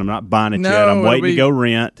 $19.99. I'm not buying it yet. No, I'm it'll waiting to be- go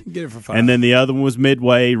rent. Get it for $5. And then the other one was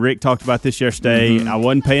Midway. Rick talked about this yesterday. I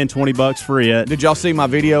wasn't paying $20 for it. Did y'all see my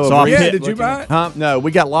video? So of I Reese? picked- did you buy it? Huh? No,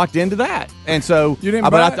 we got locked into that, and so You didn't but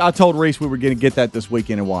buy it? I told Reese we were going to get that this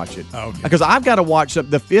weekend and watch it. Oh, okay. Because I've got to watch the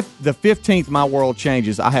 15th. My world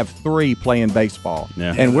changes. I have 3 playing baseball,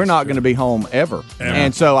 Yeah. and we're not going to be home ever. Yeah.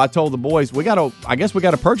 And so I told the boys I guess we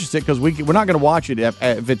got to purchase it because we're not going to watch it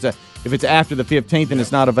if it's after the 15th and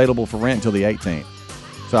it's not available for rent until the 18th.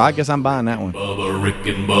 So I guess I'm buying that one. Bubba, Rick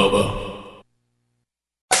and Bubba.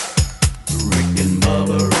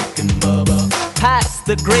 Pass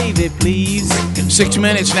the gravy, please. 6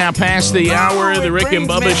 minutes now past the hour of the Rick and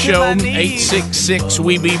Bubba Show. 866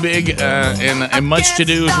 We Be Big, and much to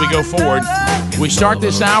do as we go forward. We start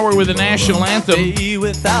this hour with the national anthem.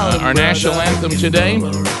 Our national anthem today.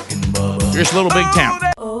 Here's Little Big Town.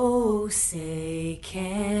 Oh, say,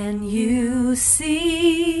 can you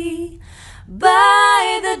see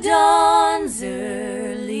by the dawn's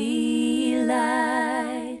early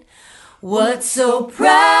light what so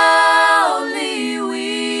proudly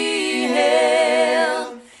we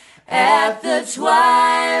hailed at the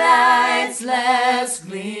twilight's last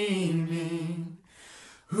gleaming,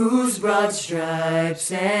 whose broad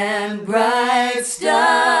stripes and bright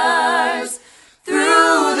stars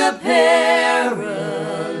through the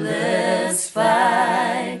perilous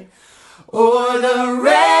fight o'er the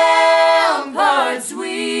ramparts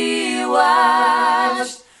we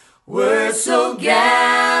watched were so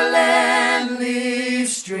gallantly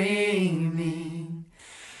streaming,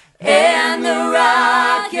 and the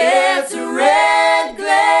rocket's red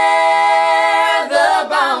glare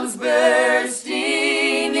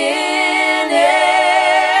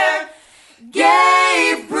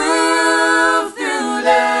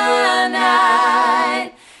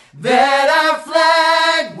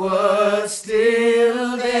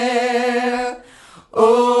still there?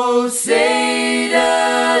 Oh, say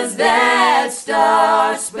does that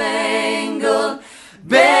star-spangled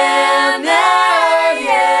banner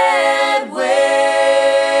yet wave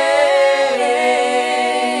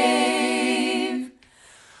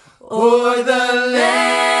o'er the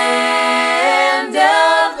land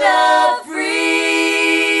of the free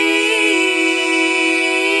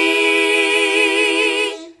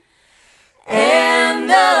and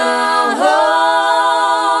the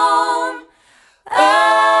home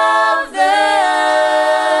of the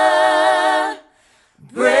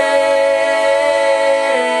brave.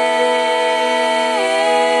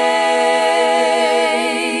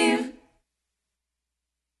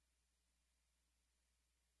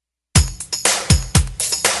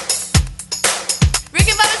 Rick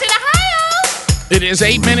and Bubba's in Ohio. It is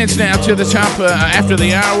 8 minutes now to the top after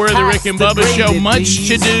the hour of the Rick and Bubba Show. Much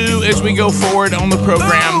to do as we go forward on the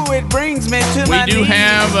program. Ooh, it brings me to We my do knees.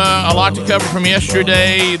 have a lot to cover from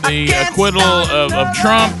yesterday. The acquittal of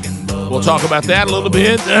Trump. We'll talk about that a little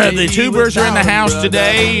bit. The tubers are in the house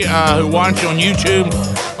today who watch on YouTube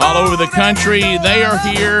all over the country. They are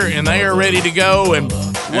here and they are ready to go, and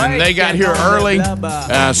they got here early.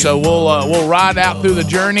 So we'll ride out through the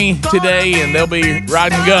journey today, and they'll be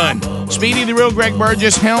riding gun. Speedy the Real, Greg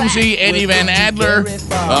Burgess, Helmsy, Eddie Van Adler,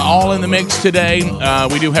 all in the mix today.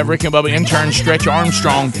 We do have Rick and Bubba intern Stretch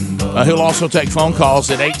Armstrong, who'll also take phone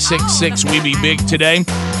calls at 866-WE-BE-BIG today.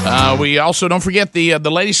 We also, don't forget, the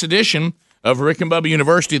latest edition of Rick and Bubba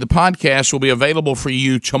University, the podcast, will be available for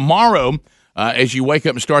you tomorrow as you wake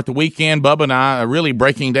up and start the weekend. Bubba and I are really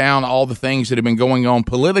breaking down all the things that have been going on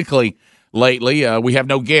politically lately. We have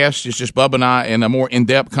no guests. It's just Bubba and I and a more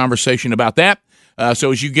in-depth conversation about that.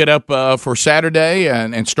 So as you get up for Saturday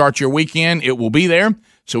and start your weekend, it will be there.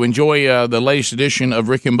 So enjoy the latest edition of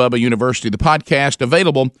Rick and Bubba University, the podcast,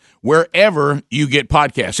 available wherever you get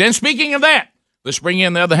podcasts. And speaking of that, let's bring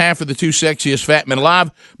in the other half of the two sexiest fat men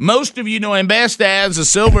alive. Most of you know him best as the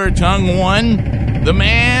silver-tongued one, the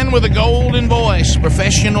man with a golden voice,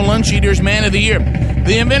 professional lunch eater's man of the year,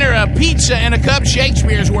 the inventor of pizza and a cup,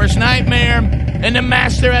 Shakespeare's worst nightmare, and the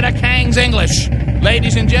master at a Kang's English.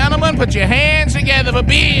 Ladies and gentlemen, put your hands together for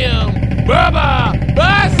Bill Bubba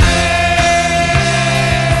Bussey!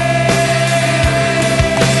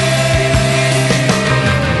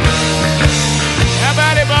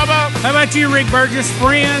 How about you, Rick Burgess?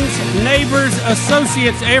 Friends, neighbors,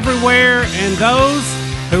 associates everywhere, and those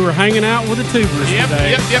who are hanging out with the tubers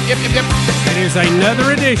today. Yep. It is another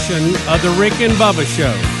edition of the Rick and Bubba Show.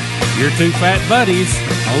 Your two fat buddies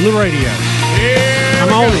on the radio. Here Come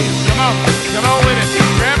we on go. in. Come on with it.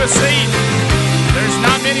 Grab a seat. There's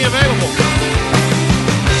not many available.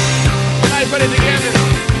 Somebody put it together.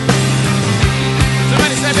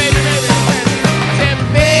 Somebody say, baby, baby. I said,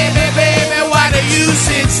 baby, baby, why do you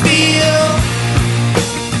sit still?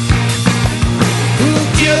 Who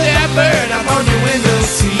killed that bird up on your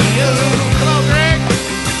windowsill? Come on, Greg.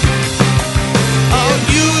 Oh,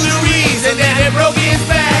 you the reason that it broke his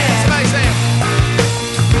back. Somebody say it.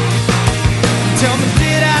 Tell me,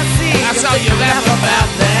 did I see I saw you laugh about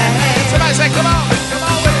that. Somebody say, come on with it.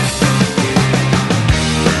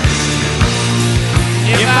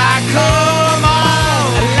 If I come on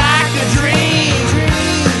like a dream,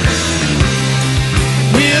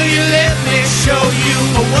 will you let me show you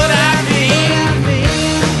what I mean?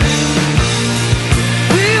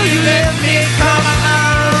 Will you let me come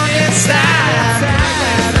on inside?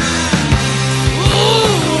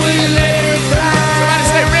 Ooh, will you let me fly? Somebody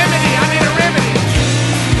say remedy. I need a remedy.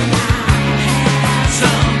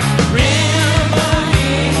 Some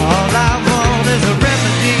remedy. All I want is a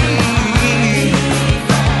remedy.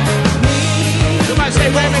 Somebody say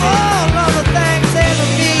remedy. All of the things ever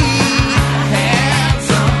be. Have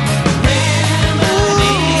some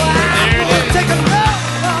remedy. There it is. Take a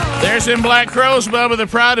look. There's them Black Crows, Bubba, the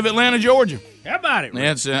pride of Atlanta, Georgia. How about it, Rick?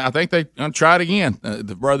 It's, I think they try it again.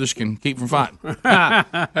 The brothers can keep from fighting.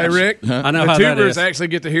 Hey, Rick. Huh? I know the how that tubers is. actually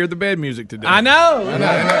get to hear the bed music today. I know.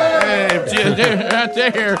 Hey, right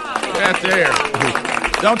there. Right there.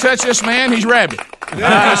 Don't touch this man. He's rabid. Been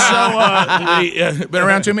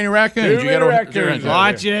around too many raccoons. Too many raccoons.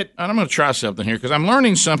 Watch it. I'm going to try something here because I'm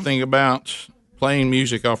learning something about playing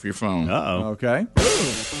music off your phone. Uh-oh. Okay.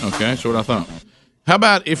 Okay, that's what I thought. How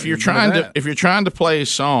about if you're trying to play a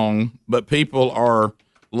song, but people are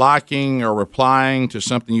liking or replying to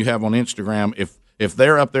something you have on Instagram, if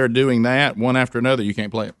they're up there doing that one after another, you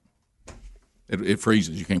can't play it. It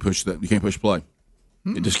freezes. You can't push that. You can't push play.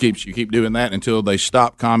 It just you keep doing that until they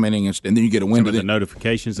stop commenting, and then you get a window. The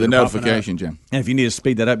notifications. The notification, Jim. And if you need to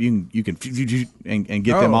speed that up, you can and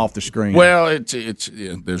get them off the screen. Well,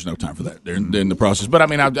 there's no time for that. They're in the process. But I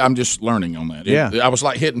mean, I'm just learning on that. I was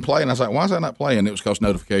like hitting play, and I was like, why is that not playing? It was because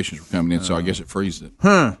notifications were coming in, so I guess it freezes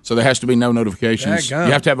it. So there has to be no notifications. You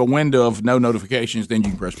have to have a window of no notifications, then you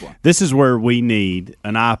can press play. This is where we need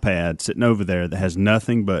an iPad sitting over there that has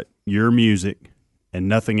nothing but your music and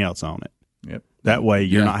nothing else on it. Yep. That way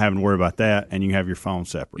you're not having to worry about that, and you can have your phone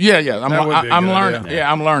separate. Yeah. I'm learning.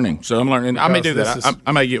 Yeah, I'm learning. So I'm learning. I may do that.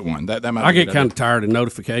 I may get one. That might. I get kind of tired of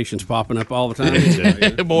notifications popping up all the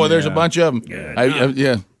time. Boy, there's a bunch of them.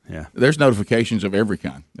 Yeah. There's notifications of every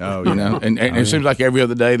kind. Oh, and it seems like every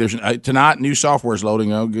other day. There's tonight new software's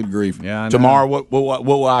loading. Oh, good grief! Yeah. Tomorrow, what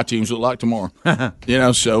will iTunes look like tomorrow?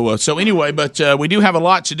 So anyway, but we do have a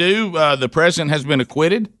lot to do. The president has been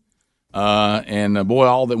acquitted, and boy,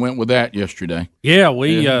 all that went with that yesterday. Yeah,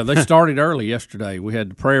 they started early yesterday. We had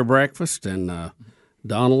the prayer breakfast, and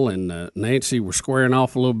Donald and Nancy were squaring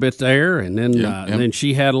off a little bit there, and then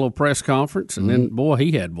she had a little press conference, and then boy,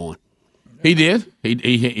 he had one. He did.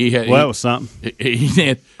 He had. Well, it was something. He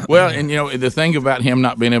did. Well, and the thing about him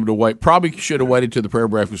not being able to wait, probably should have waited till the prayer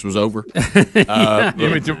breakfast was over.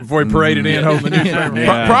 Before he paraded in holding the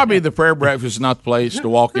newspaper. Probably the prayer breakfast is not the place to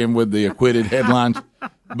walk in with the acquitted headlines.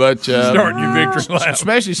 But starting your victory lap,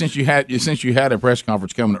 especially since you had a press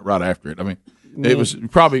conference coming up right after it. I mean, it was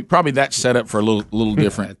probably that set up for a little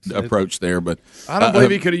different approach there. But I don't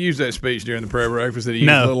believe he could have used that speach during the prayer breakfast that he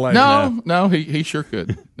used a little later. No, he sure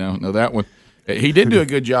could. No, that one. He did do a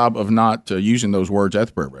good job of not using those words at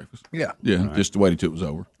the prayer breakfast. Yeah, right. Just waited till it was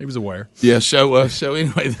over. He was aware. Yeah. So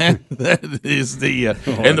anyway, that is the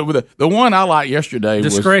and the one I liked yesterday.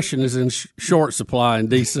 Discretion is in short supply in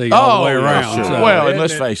D.C. all the way around. Sure. So. Well, and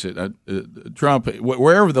let's face it, Trump,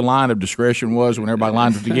 wherever the line of discretion was, when everybody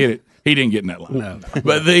lined up to get it, he didn't get in that line. No.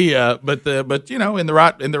 But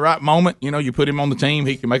in the right moment, you put him on the team,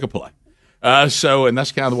 he can make a play. And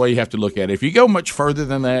that's kind of the way you have to look at it. If you go much further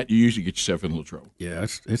than that, you usually get yourself in a little trouble. Yeah,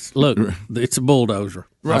 it's a bulldozer.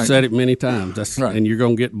 Right. I've said it many times. That's right. And you're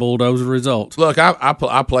going to get bulldozer results. Look,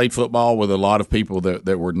 I played football with a lot of people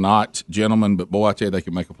that were not gentlemen, but boy, I tell you, they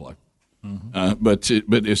could make a play. Mm-hmm.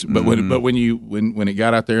 But when it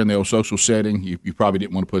got out there in the old social setting, you probably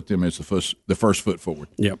didn't want to put them as the first foot forward.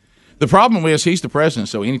 Yep. The problem is he's the president,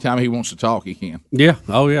 so anytime he wants to talk, he can. Yeah.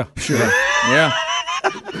 Oh yeah. Sure. Yeah.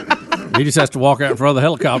 He just has to walk out in front of the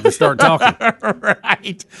helicopter and start talking.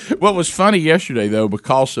 Right. What was funny yesterday, though,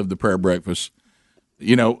 because of the prayer breakfast,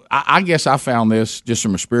 I guess I found this just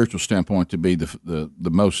from a spiritual standpoint to be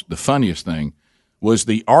the funniest thing was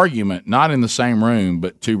the argument, not in the same room,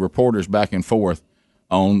 but to reporters back and forth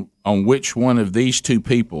on which one of these two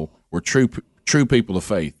people were true people of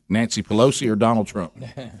faith, Nancy Pelosi or Donald Trump.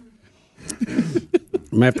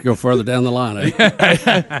 I'm going to have to go further down the line.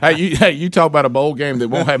 Hey, you talk about a bowl game that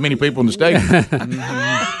won't have many people in the stadium.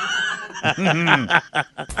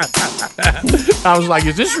 I was like,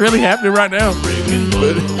 is this really happening right now?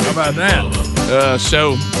 How about that?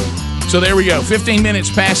 So there we go. 15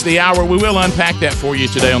 minutes past the hour. We will unpack that for you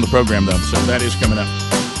today on the program, though. So that is coming up.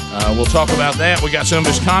 We'll talk about that. We got some of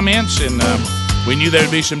his comments, and we knew there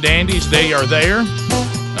would be some dandies. They are there.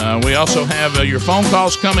 We also have your phone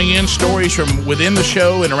calls coming in, stories from within the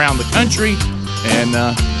show and around the country. And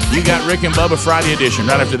you got Rick and Bubba Friday edition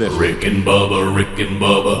right after this. Rick and Bubba, Rick and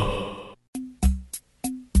Bubba.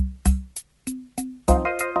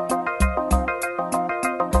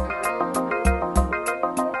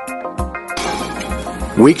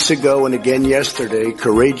 Weeks ago and again yesterday,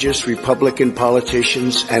 courageous Republican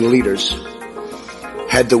politicians and leaders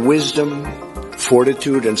had the wisdom,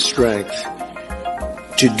 fortitude, and strength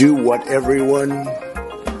to do what everyone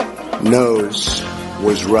knows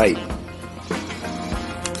was right.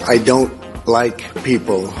 I don't like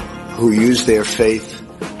people who use their faith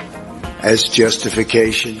as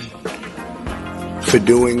justification for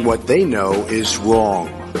doing what they know is wrong.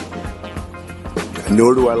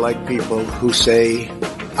 Nor do I like people who say,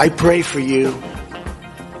 I pray for you,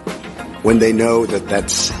 when they know that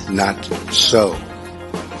that's not so.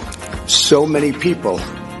 So many people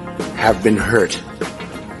have been hurt,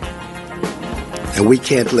 and we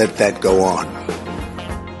can't let that go on.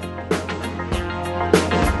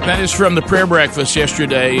 That is from the prayer breakfast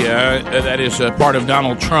yesterday. That is part of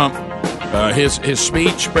Donald Trump. His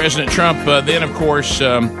speech. President Trump then, of course,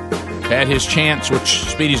 had his chance, which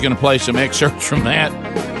Speedy's going to play some excerpts from that.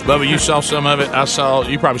 Bubba, you saw some of it.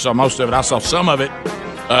 You probably saw most of it. I saw some of it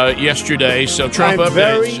yesterday. So Trump I'm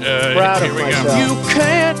updates. very proud of myself. You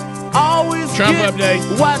can't always Trump get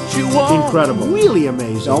update. what you want. Incredible. Really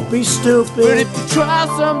amazing. Don't be stupid. But if you try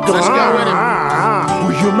something, Let's go with it.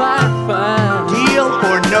 well, you might find Deal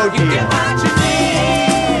or no you deal? get what you need.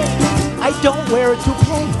 I don't wear a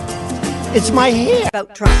toupee. It's my hair.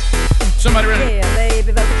 Vote Trump. Somebody ready? Yeah,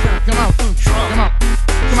 baby, vote Trump. Come on. Come on.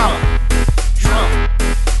 Come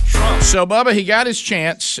on. So, Bubba, he got his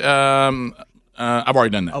chance. I've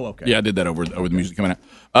already done that. Oh, okay. Yeah, I did that over the music coming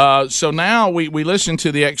out. So now we listen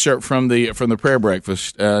to the excerpt from the prayer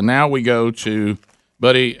breakfast. Now we go to,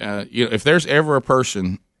 buddy. If there's ever a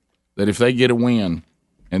person that if they get a win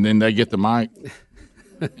and then they get the mic.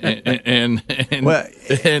 And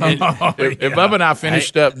Bubba and I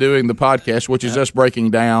finished up doing the podcast, which is us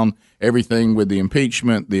breaking down everything with the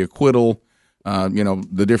impeachment, the acquittal,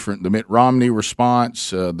 the Mitt Romney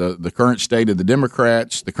response, the current state of the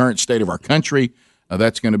Democrats, the current state of our country.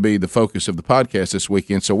 That's going to be the focus of the podcast this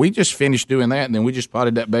weekend. So we just finished doing that, and then we just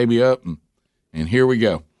potted that baby up, and here we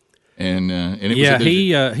go. And it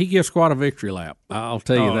was he gives quite a victory lap. I'll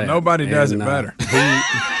tell you that. Nobody does it better.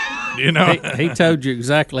 He told you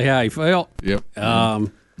exactly how he felt. Yep.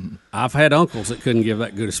 I've had uncles that couldn't give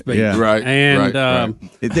that good a speech. Yeah. Right. And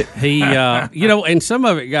he, and some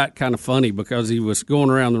of it got kind of funny because he was going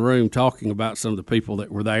around the room talking about some of the people that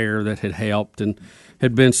were there that had helped and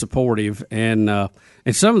had been supportive. And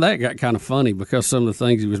some of that got kind of funny because some of the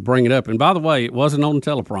things he was bringing up. And by the way, it wasn't on the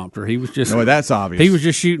teleprompter. He was just that's obvious. He was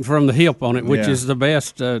just shooting from the hip on it, which is the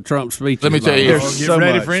best Trump speech. Let me tell you, get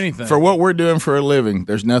ready for anything. For what we're doing for a living,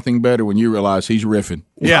 there's nothing better when you realize he's riffing.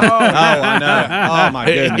 Yeah. I know. Oh my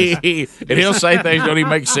goodness. And he'll say things don't even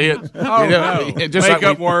make sense. No. Just Make like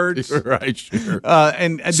up words. Right. Sure.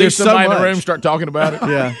 And See there's somebody so in the room much. start talking about it.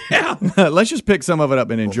 Yeah. Let's just pick some of it up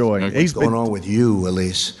and enjoy. What's going on with you,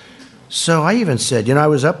 Elise? So I even said, I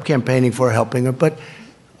was up campaigning for helping her, but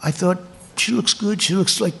I thought she looks good. She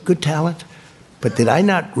looks like good talent. But did I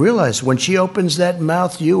not realize when she opens that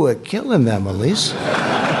mouth, you were killing them, Elise?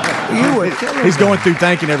 You were killing He's them. going through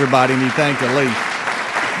thanking everybody, and he thanked Elise.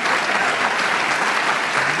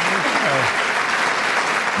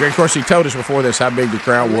 Of course, he told us before this how big the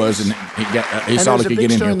crowd was, and he saw he could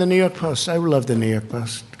get in story here. in the New York Post. I love the New York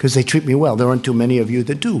Post because they treat me well. There aren't too many of you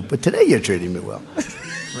that do, but today you're treating me well.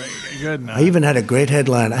 Good enough. I even had a great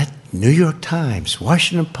headline. New York Times,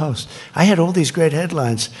 Washington Post. I had all these great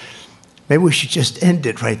headlines. Maybe we should just end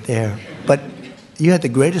it right there. But you had the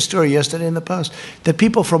greatest story yesterday in the Post that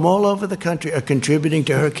people from all over the country are contributing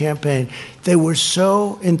to her campaign. They were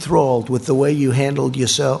so enthralled with the way you handled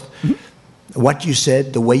yourself, what you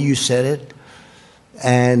said, the way you said it.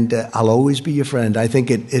 And I'll always be your friend. I think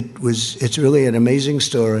it's really an amazing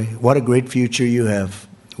story. What a great future you have.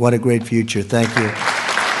 What a great future. Thank you.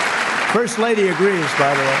 First Lady agrees,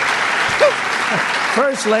 by the way.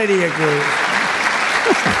 First Lady agrees.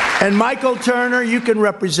 And Michael Turner, you can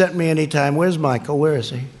represent me anytime. Where's Michael? Where is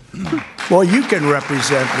he? Well, you can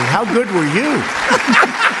represent me. How good were you?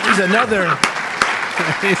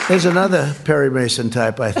 There's another Perry Mason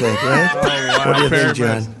type, I think, right? Oh, wow. What do you Perry think,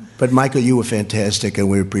 John? Mason. But Michael, you were fantastic, and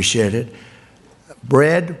we appreciate it.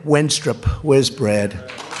 Brad Wenstrup. Where's Brad?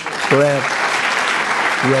 Brad.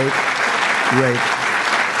 Great.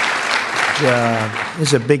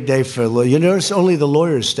 It's a big day for lawyers. You notice only the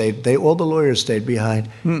lawyers stayed. All the lawyers stayed behind.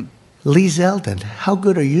 Lee Zeldin, how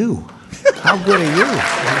good are you? How good are you?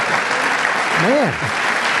 Man.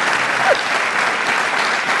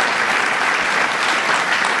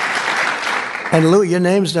 And Louis, your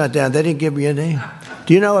name's not down. They didn't give me your name.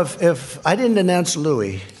 Do you know if I didn't announce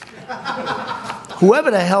Louis, whoever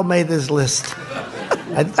the hell made this list,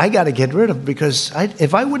 I got to get rid of him because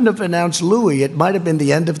if I wouldn't have announced Louis, it might have been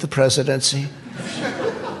the end of the presidency.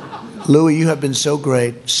 Louis, you have been so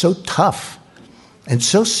great, so tough, and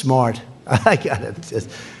so smart. I got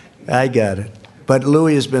it. But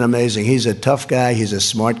Louis has been amazing. He's a tough guy. He's a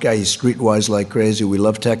smart guy. He's streetwise like crazy. We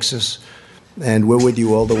love Texas. And we're with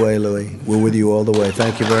you all the way, Louis. We're with you all the way.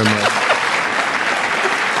 Thank you very much.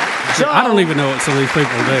 So, I don't even know what some of these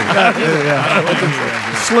people do.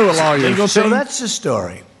 Slew of lawyers. So that's the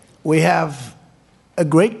story. We have a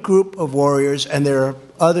great group of warriors, and there are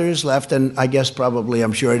others left, and I guess probably,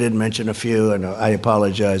 I'm sure I didn't mention a few, and I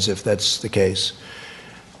apologize if that's the case.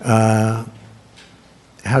 How's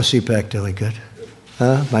CPAC doing? Good?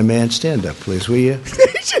 My man, stand up, please, will you?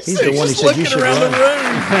 He's the one who said you should run.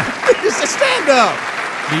 Just a stand up.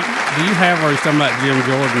 Do you have where he's talking about Jim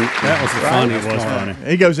Jordan? That was the funniest part.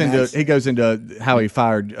 He goes into how he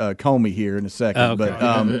fired Comey here in a second, but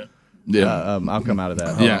I'll come out of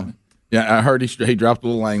that. Yeah, I heard he dropped a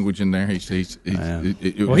little language in there.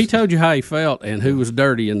 Well, he told you how he felt and who was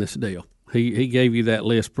dirty in this deal. He gave you that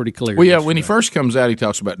list pretty clear. Well, yeah, when he first comes out, he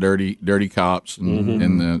talks about dirty cops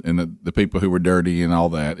and, the people who were dirty and all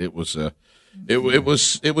that. It was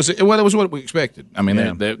what we expected. I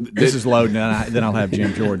mean, this is loading. Then I'll have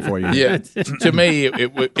Jim Jordan for you. Yeah, to me,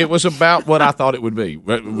 it was about what I thought it would be.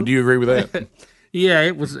 Do you agree with that? Yeah,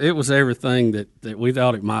 it was everything that we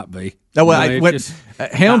thought it might be. Oh, well,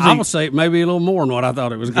 Helmsy, I would say maybe a little more than what I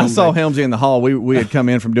thought it was going to be. I saw Helmsy in the hall. We had come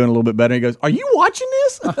in from doing a little bit better. And he goes, "Are you watching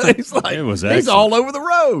this?" He's like, it was he's all over the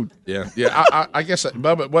road. Yeah. I guess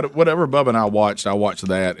Bubba, whatever Bubba and I watched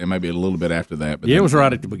that and maybe a little bit after that. But it was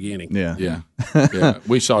right at the beginning. Yeah.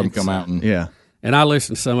 We saw him come out and And I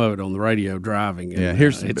listened to some of it on the radio driving. And,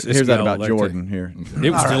 here's that about Jordan here.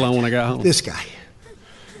 It was still on when I got home. This guy.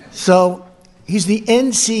 So he's the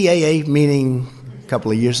NCAA, meaning a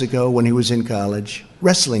couple of years ago when he was in college,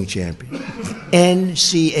 wrestling champion.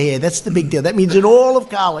 NCAA, that's the big deal. That means in all of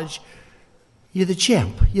college, you're the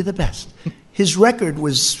champ. You're the best. His record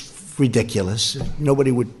was ridiculous.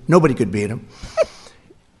 Nobody could beat him.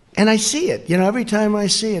 And I see it, every time I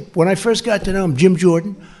see it. When I first got to know him, Jim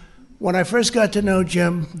Jordan, when I first got to know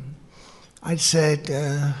Jim, I said,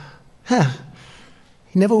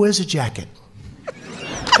 he never wears a jacket.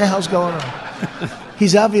 What the hell's going on?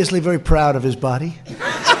 He's obviously very proud of his body.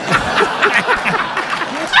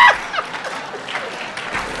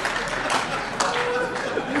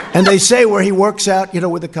 And they say where he works out,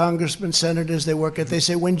 with the congressmen, senators, they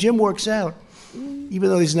say when Jim works out, even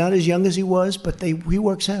though he's not as young as he was, but he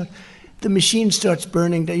works out, the machine starts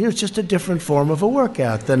burning down. It's just a different form of a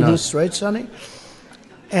workout than us, right, Sonny?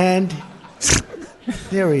 And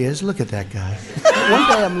there he is. Look at that guy. One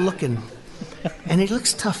day I'm looking, and he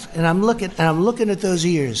looks tough, and I'm looking at those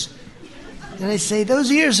ears. And I say,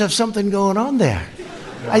 those ears have something going on there.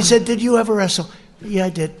 I said, did you ever wrestle? Yeah, I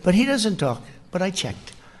did. But he doesn't talk. But I checked.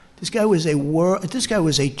 This guy was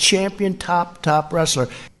a champion top wrestler.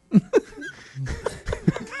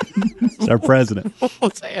 It's our president.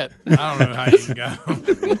 What's that? I don't know how you go.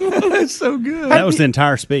 That's so good. That was the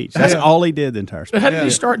entire speech. That's all he did the entire speech. How did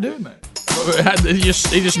he start doing that? He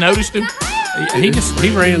just noticed him? He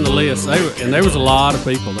ran the list, and there was a lot of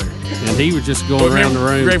people there, and he was just going around the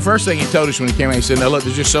room. Greg, first thing he told us when he came in, he said, "Now look,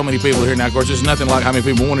 there's just so many people here now. Of course, there's nothing like how many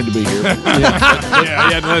people wanted to be here. Yeah, he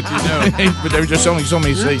had to let you know. But there was just so many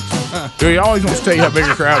seats. He always wants to tell you how big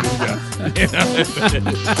a crowd he's got.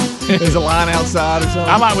 There's a line outside or something.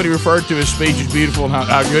 I like what he referred to his speech as beautiful and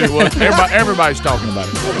how good it was. Everybody's talking about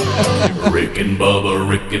it. Rick and Bubba,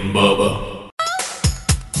 Rick and Bubba.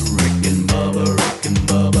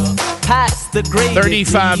 Past the gravy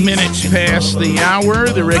 35 minutes past the hour,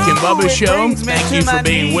 the Rick and Bubba Show. Thank you for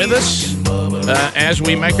being with us as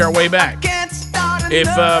we make our way back.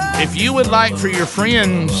 If you would like for your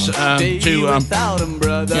friends to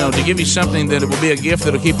give you something that it will be a gift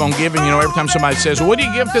that'll keep on giving, every time somebody says, well, what do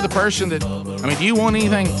you give to the person that, do you want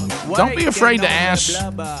anything? Don't be afraid to ask.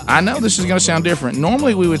 I know this is going to sound different.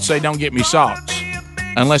 Normally we would say, don't get me socks.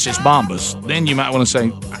 Unless it's Bombas. Then you might want to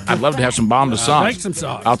say, I'd love to have some Bombas socks.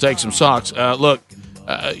 I'll take some socks. Look,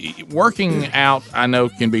 working out, I know,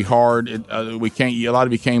 can be hard. We can't. A lot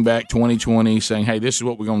of you came back 2020 saying, hey, this is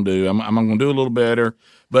what we're going to do. I'm going to do a little better.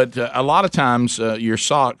 But a lot of times your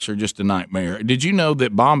socks are just a nightmare. Did you know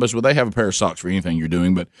that Bombas, well, they have a pair of socks for anything you're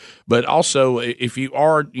doing, but also if you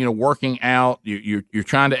are, working out, you're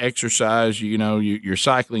trying to exercise, you're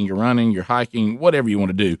cycling, you're running, you're hiking, whatever you want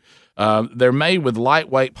to do. They're made with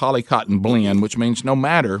lightweight polycotton blend, which means no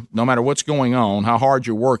matter what's going on, how hard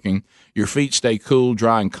you're working, your feet stay cool,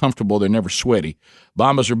 dry, and comfortable. They're never sweaty.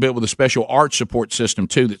 Bombas are built with a special arch support system,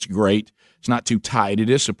 too, that's great. It's not too tight. It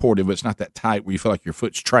is supportive, but it's not that tight where you feel like your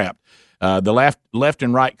foot's trapped. The left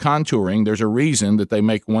and right contouring, there's a reason that they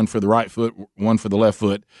make one for the right foot, one for the left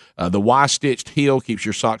foot. The Y-stitched heel keeps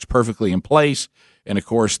your socks perfectly in place. And, of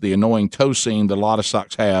course, the annoying toe seam that a lot of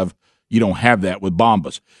socks have, you don't have that with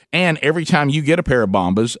Bombas. And every time you get a pair of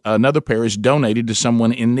Bombas, another pair is donated to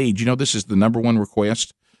someone in need. This is the number one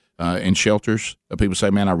request in shelters. People say,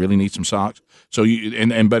 man, I really need some socks. So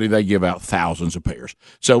buddy, they give out thousands of pairs.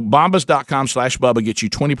 So Bombas.com/Bubba gets you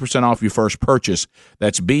 20% off your first purchase.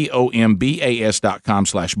 That's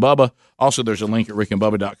BOMBAS.com/Bubba. Also, there's a link at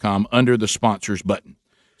rickandbubba.com under the sponsors button.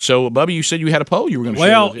 So, Bubba, you said you had a poll you were going to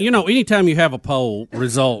share. Well, anytime you have a poll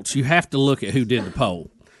results, you have to look at who did the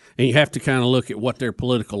poll. And you have to kind of look at what their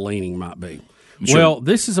political leaning might be. Sure. Well,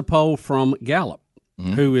 this is a poll from Gallup,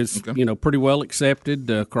 who is, pretty well accepted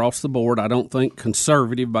across the board. I don't think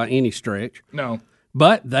conservative by any stretch. No.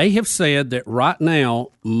 But they have said that right now,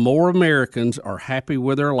 more Americans are happy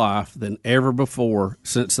with their life than ever before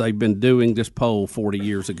since they've been doing this poll 40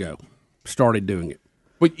 years ago. Started doing it.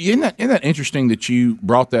 But isn't that interesting that you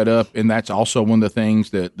brought that up, and that's also one of the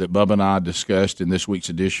things that Bubba and I discussed in this week's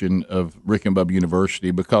edition of Rick and Bubba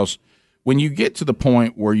University, because when you get to the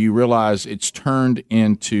point where you realize it's turned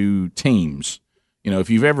into teams,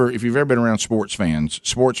 if you've ever been around sports fans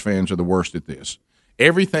are the worst at this.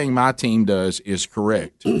 Everything my team does is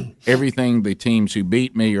correct. Everything the teams who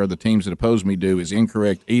beat me or the teams that oppose me do is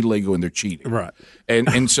incorrect, illegal, and they're cheating. Right.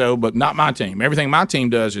 And so, but not my team. Everything my team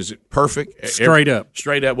does is perfect. Straight up.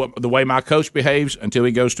 The way my coach behaves until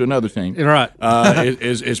he goes to another team. Right.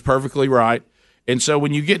 Is perfectly right. And so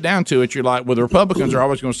when you get down to it, you're like, well, the Republicans are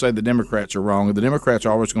always going to say the Democrats are wrong, and the Democrats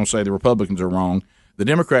are always going to say the Republicans are wrong. The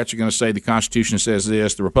Democrats are going to say the Constitution says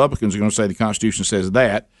this. The Republicans are going to say the Constitution says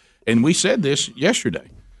that. And we said this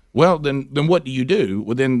yesterday. Well, then what do you do?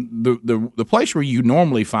 Well, then the place where you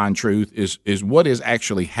normally find truth is what is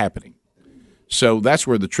actually happening. So that's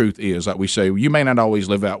where the truth is. Like we say, you may not always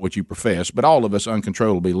live out what you profess, but all of us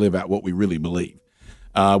uncontrollably live out what we really believe.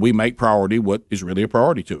 We make priority what is really a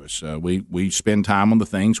priority to us. We spend time on the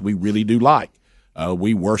things we really do like.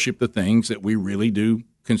 We worship the things that we really do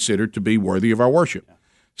consider to be worthy of our worship.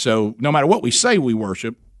 So no matter what we say we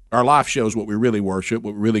worship, our life shows what we really worship,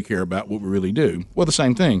 what we really care about, what we really do. Well, the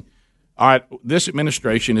same thing. All right, this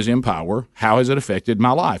administration is in power. How has it affected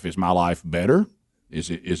my life? Is my life better? Is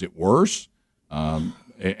it worse? Am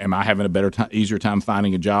I having a easier time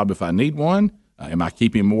finding a job if I need one? Am I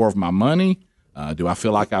keeping more of my money? Do I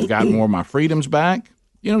feel like I've gotten more of my freedoms back?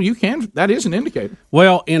 That is an indicator.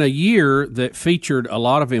 Well, in a year that featured a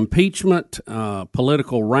lot of impeachment,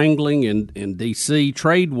 political wrangling in D.C.,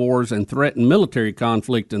 trade wars, and threatened military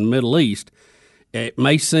conflict in the Middle East, it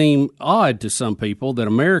may seem odd to some people that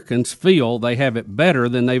Americans feel they have it better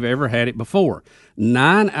than they've ever had it before.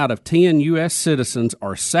 9 out of 10 U.S. citizens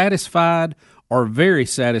are satisfied or very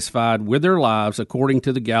satisfied with their lives, according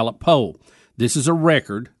to the Gallup poll. This is a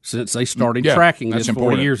record since they started tracking this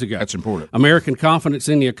 4 years ago. That's important. American confidence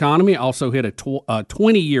in the economy also hit a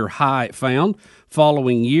 20-year high, it found,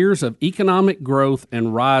 following years of economic growth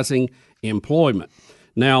and rising employment.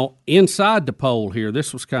 Now, inside the poll here,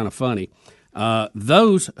 this was kind of funny.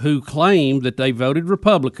 Those who claim that they voted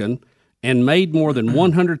Republican and made more than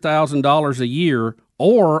 $100,000 a year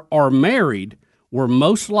or are married were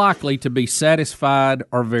most likely to be satisfied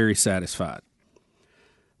or very satisfied.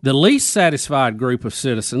 The least satisfied group of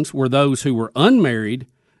citizens were those who were unmarried,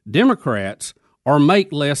 Democrats, or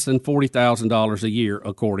make less than $40,000 a year,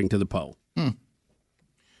 according to the poll.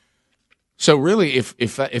 So really,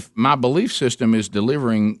 if my belief system is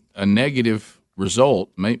delivering a negative result,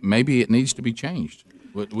 maybe it needs to be changed.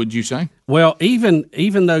 What would you say? Well, even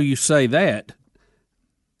though you say that,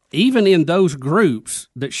 even in those groups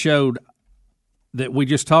that showed that we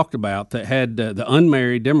just talked about, that had the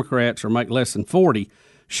unmarried Democrats or make less than 40,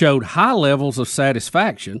 showed high levels of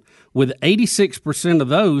satisfaction, with 86% of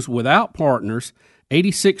those without partners,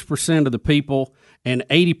 86% of the people, and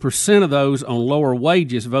 80% of those on lower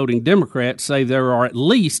wages voting Democrats say they are at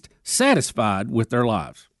least satisfied with their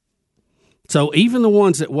lives. So even the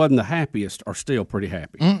ones that wasn't the happiest are still pretty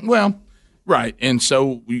happy. Well, right, and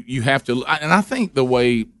so you have to, and I think the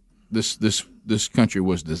way this country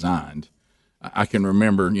was designed, I can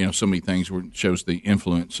remember, so many things where it shows the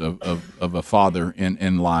influence of a father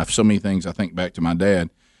in life. So many things I think back to my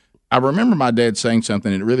dad. I remember my dad saying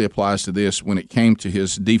something, and it really applies to this when it came to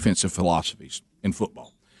his defensive philosophies in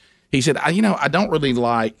football. He said, I don't really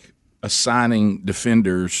like assigning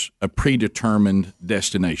defenders a predetermined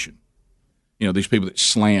destination. These people that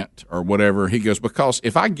slant or whatever. He goes, because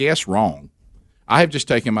if I guess wrong, I have just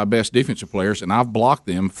taken my best defensive players and I've blocked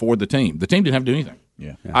them for the team. The team didn't have to do anything.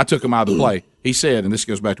 Yeah. I took them out of the play. He said, and this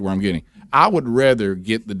goes back to where I'm getting, I would rather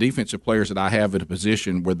get the defensive players that I have at a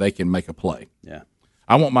position where they can make a play. Yeah.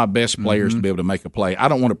 I want my best players to be able to make a play. I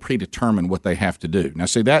don't want to predetermine what they have to do. Now,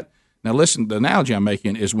 see that? Now, listen, the analogy I'm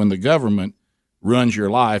making is when the government runs your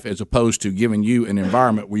life as opposed to giving you an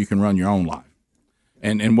environment where you can run your own life.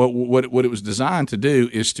 And what it was designed to do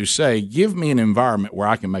is to say, give me an environment where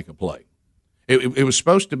I can make a play. It was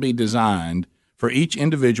supposed to be designed for each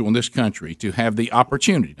individual in this country to have the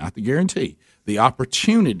opportunity, not the guarantee, the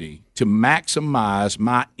opportunity to maximize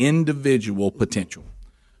my individual potential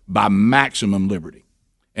by maximum liberty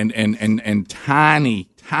and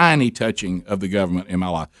tiny touching of the government in my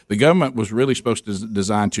life. The government was really supposed to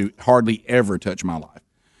design to hardly ever touch my life.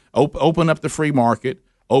 Open up the free market,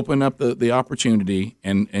 open up the opportunity,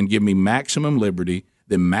 and give me maximum liberty.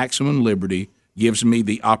 Then maximum liberty gives me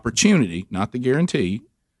the opportunity, not the guarantee,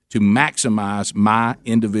 to maximize my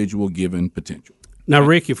individual given potential. Now,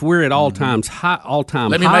 Rick, if we're at all-time highs...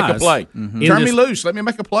 Let me make a play. Turn me loose. Let me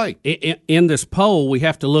make a play. In this poll, we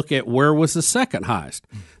have to look at where was the second highest.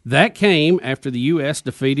 That came after the U.S.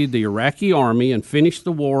 defeated the Iraqi army and finished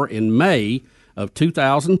the war in May of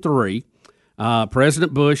 2003.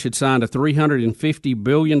 President Bush had signed a $350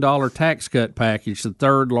 billion tax cut package, the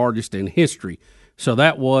third largest in history. So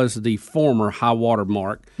that was the former high water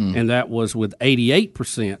mark, and that was with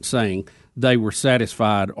 88% saying they were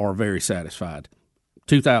satisfied or very satisfied.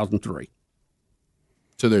 2003.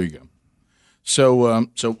 So there you go. So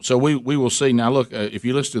we will see. Now, look, if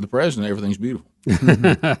you listen to the president, everything's beautiful.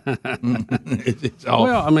 It's all,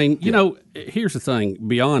 well, I mean, you know, here's the thing.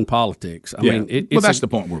 Beyond politics, I mean, that's the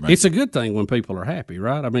point we're making. It's a good thing when people are happy,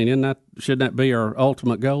 right? I mean, shouldn't that be our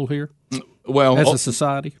ultimate goal here? Well, as a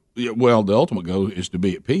society. Yeah, well, the ultimate goal is to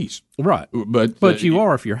be at peace, right? But you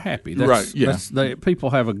are if you're happy, right? Yeah, people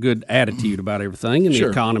have a good attitude about everything, and the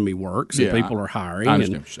economy works, and people are hiring,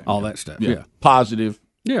 and all that stuff. Yeah, positive.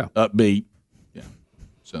 Yeah, upbeat. Yeah,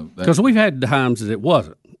 so because we've had times that it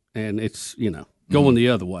wasn't, and it's going the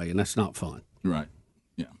other way, and that's not fun. Right.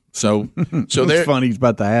 Yeah. So it's funny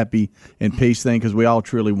about the happy and peace thing because we all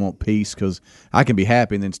truly want peace. Because I can be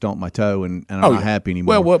happy and then stomp my toe and I'm not happy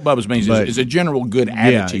anymore. Well, what Bubba's means is a general good attitude.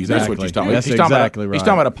 Yeah, exactly. That's what he's talking about. That's exactly right. He's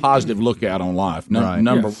talking about a positive lookout on life.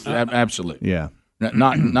 Absolutely. Yeah.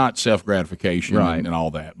 Not self gratification and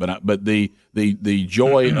all that, but the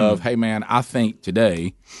joy of, hey man, I think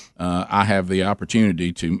today I have the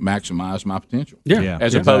opportunity to maximize my potential. Yeah.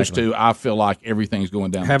 As opposed to I feel like everything's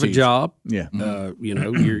going down. Have the a job. Yeah.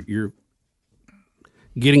 You're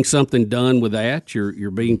getting something done with that.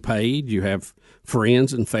 You're being paid. You have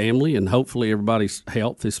friends and family, and hopefully everybody's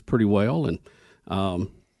health is pretty well. And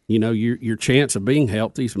your chance of being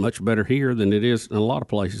healthy is much better here than it is in a lot of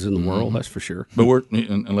places in the world. That's for sure. But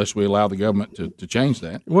unless we allow the government to change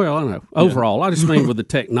that. Well, I know. Overall, I just mean with the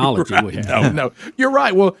technology we have. No, you're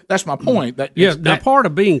right. Well, that's my point. Now part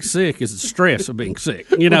of being sick is the stress of being sick.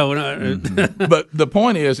 But the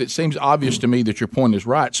point is, it seems obvious to me that your point is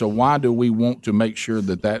right. So why do we want to make sure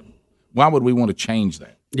that? Why would we want to change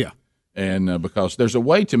that? Yeah, and because there's a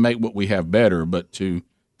way to make what we have better, but to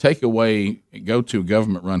take away, go to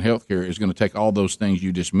government-run healthcare is going to take all those things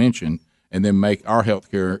you just mentioned and then make our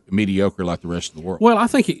healthcare mediocre like the rest of the world. Well, I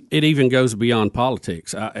think it even goes beyond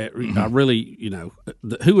politics. I really,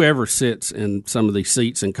 whoever sits in some of these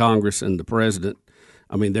seats in Congress and the president,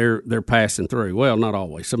 I mean, they're passing through. Well, not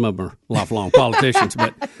always. Some of them are lifelong politicians,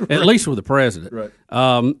 but at least with the president. Right.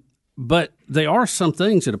 But there are some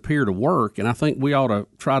things that appear to work, and I think we ought to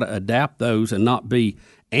try to adapt those and not be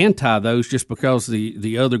anti those just because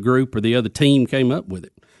the other group or the other team came up with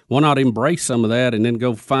it. Why not embrace some of that and then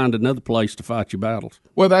go find another place to fight your battles?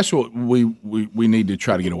 Well, that's what we need to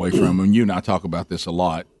try to get away from. And you and I talk about this a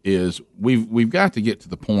lot. Is we've got to get to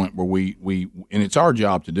the point where we and it's our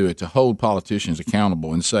job to do it, to hold politicians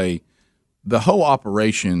accountable and say the whole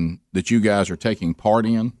operation that you guys are taking part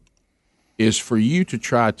in is for you to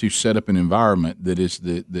try to set up an environment that is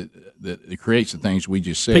that creates the things we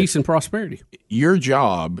just said. Peace and prosperity. Your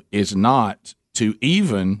job is not to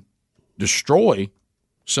even destroy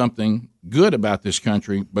something good about this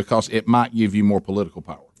country because it might give you more political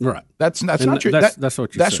power. Right. That's not your. That's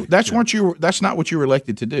what you say. That's not what you were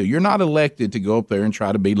elected to do. You're not elected to go up there and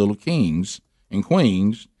try to be little kings and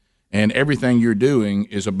queens, and everything you're doing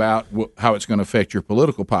is about how it's going to affect your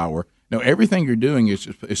political power. No, everything you're doing is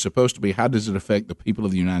supposed to be how does it affect the people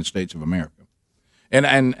of the United States of America? And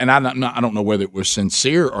I don't know whether it was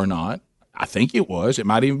sincere or not. I think it was. It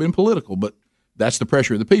might even been political, but that's the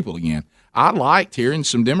pressure of the people again. I liked hearing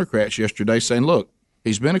some Democrats yesterday saying, "Look,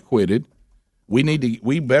 he's been acquitted.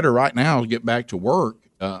 We better right now get back to work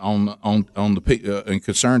and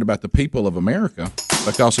concerned about the people of America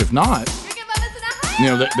because if not."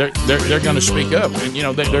 They're going to speak up, and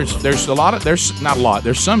there's not a lot.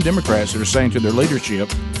 There's some Democrats that are saying to their leadership,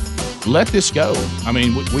 "Let this go." I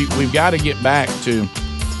mean, we've got to get back to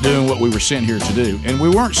doing what we were sent here to do, and we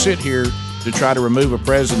weren't sent here to try to remove a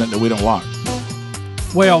president that we don't like.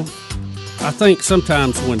 Well, I think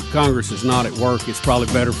sometimes when Congress is not at work, it's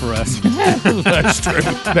probably better for us. That's true.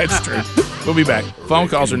 That's true. We'll be back. Phone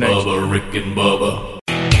calls are next. Bubba, Rick and Bubba.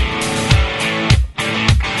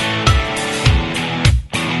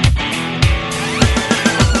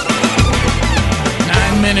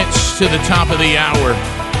 9 minutes to the top of the hour.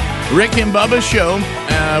 Rick and Bubba Show.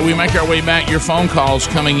 We make our way back. Your phone calls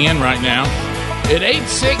coming in right now at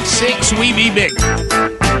 866-WE-BE-BIG.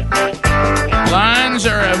 Lines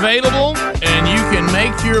are available, and you can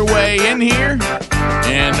make your way in here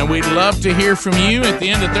And we'd love to hear from you at the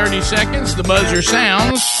end of 30 seconds. The buzzer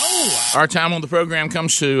sounds. Our time on the program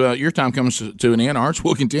comes to, your time comes to an end. Ours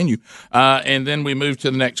will continue. And then we move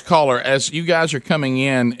to the next caller. As you guys are coming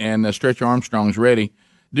in and Stretch Armstrong's ready,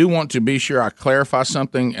 do want to be sure I clarify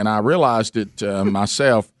something. And I realized it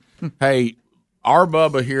myself. Hey, our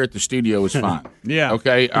Bubba here at the studio is fine. Yeah.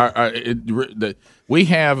 Okay. We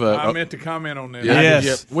have I meant to comment on that.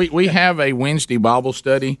 Yes. We have a Wednesday Bible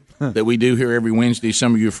study that we do here every Wednesday.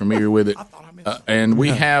 Some of you are familiar with it. And we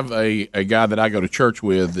have a guy that I go to church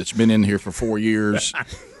with that's been in here for 4 years,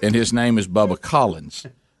 and his name is Bubba Collins.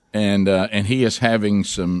 And he is having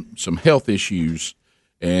some health issues,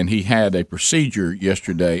 and he had a procedure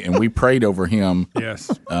yesterday, and we prayed over him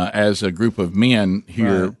as a group of men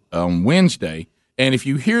here on Wednesday. And if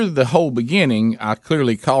you hear the whole beginning, I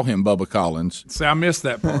clearly call him Bubba Collins. See, I missed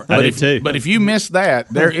that part. I did too. But if you miss that,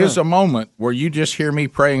 there is a moment where you just hear me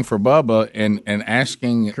praying for Bubba and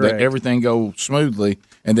asking that everything go smoothly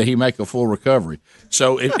and that he make a full recovery.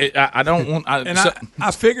 So I don't want.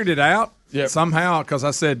 I figured it out somehow because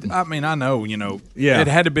I said, I know, it had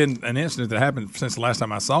to have been an incident that happened since the last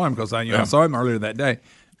time I saw him because I saw him earlier that day.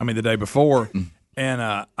 The day before. And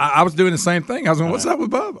I was doing the same thing. I was going, what's up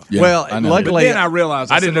with Bubba? Yeah, well, luckily, but then I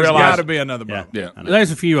realized there's got to be another Bubba. Yeah.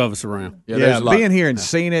 There's a few of us around. Yeah, being here and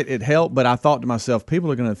seeing it helped. But I thought to myself,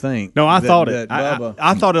 people are going to think. No, I thought it.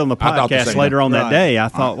 I thought it on the podcast later on that day. I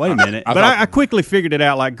thought, wait a minute. But I quickly figured it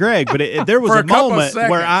out like Greg. But there was a moment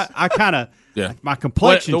where I kind of. Yeah, my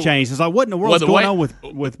complexion changed. It's like, what in the world's going on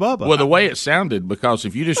with Bubba? Well, the way it sounded, because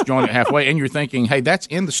if you just join it halfway and you're thinking, hey, that's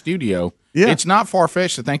in the studio, it's not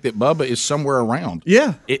far-fetched to think that Bubba is somewhere around.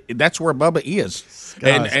 Yeah. That's where Bubba is.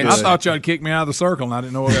 And I thought y'all would kick me out of the circle, and I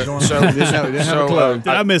didn't know what was going on. Did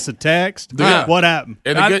I miss a text? What happened?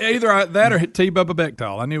 Either that or T. Bubba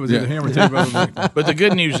Bechtel. I knew it was either him or T. Bubba Bechtel. But the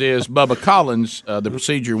good news is Bubba Collins, the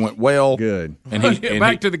procedure went well. Good. And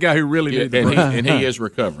back to the guy who really did the and he is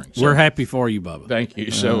recovering. So. We're happy for you, Bubba. Thank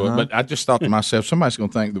you. So, but I just thought to myself, somebody's going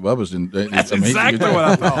to think that Bubba's in. That's exactly what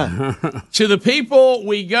I thought. To the people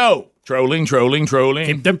we go. Trolling.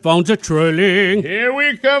 Keep them phones a trolling. Here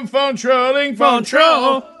we come, phone trolling, phone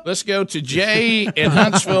troll. Let's go to Jay in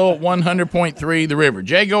Huntsville, 100.3 The River.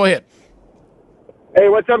 Jay, go ahead. Hey,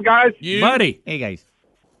 what's up, guys? Buddy. Hey, guys.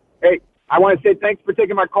 Hey, I want to say thanks for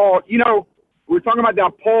taking my call. We were talking about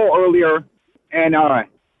that poll earlier, and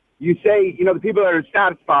you say, the people that are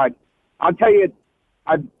satisfied. I'll tell you,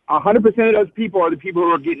 100% of those people are the people who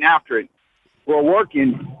are getting after it, who are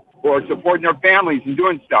working, who are supporting their families and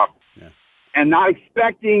doing stuff. And not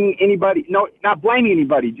expecting anybody, not blaming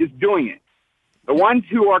anybody, just doing it. The ones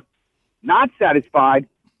who are not satisfied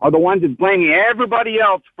are the ones that blaming everybody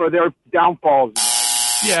else for their downfalls.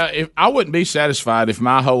 Yeah, I wouldn't be satisfied if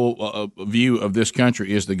my whole view of this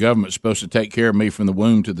country is the government's supposed to take care of me from the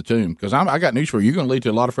womb to the tomb. Because I got news for you. You're going to lead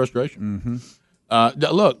to a lot of frustration.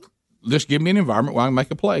 Mm-hmm. Look, just give me an environment where I can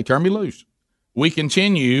make a play. Turn me loose. We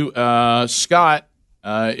continue. Scott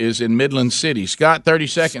is in Midland City. Scott, 30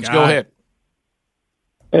 seconds. Go ahead.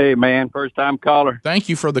 Hey, man, first-time caller. Thank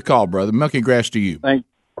you for the call, brother. Monkey grass to you.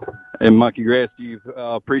 And monkey grass to you.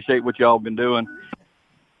 Appreciate what y'all been doing.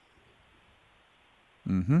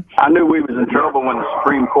 Mm-hmm. I knew we was in trouble when the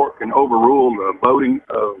Supreme Court can overrule the voting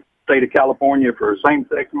of the state of California for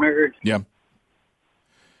same-sex marriage. Yeah.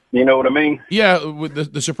 You know what I mean? Yeah,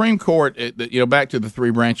 with the Supreme Court, back to the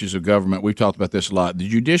three branches of government, we've talked about this a lot. The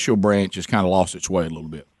judicial branch has kind of lost its way a little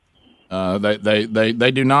bit.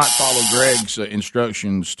 They do not follow Greg's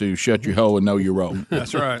instructions to shut your hole and know your role.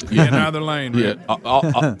 That's right. Get in either lane. Yeah.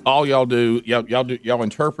 All y'all do, y'all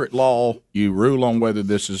interpret law. You rule on whether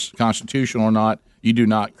this is constitutional or not. You do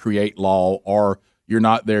not create law, or you're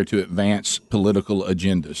not there to advance political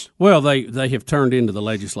agendas. Well, they have turned into the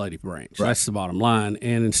legislative branch. Right. That's the bottom line.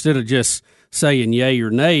 And instead of just saying yay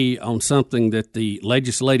or nay on something that the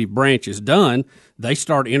legislative branch has done, they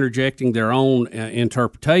start interjecting their own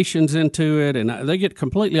interpretations into it, and they get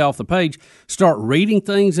completely off the page, start reading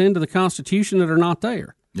things into the Constitution that are not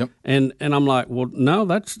there. Yep. And I'm like, well, no,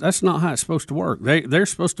 that's not how it's supposed to work. They're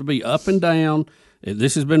supposed to be up and down.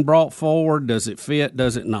 This has been brought forward. Does it fit?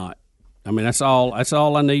 Does it not? I mean, that's all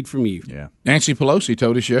I need from you. Yeah. Nancy Pelosi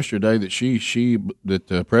told us yesterday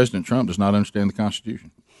that President Trump does not understand the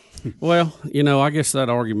Constitution. Well, I guess that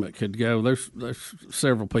argument could go. There's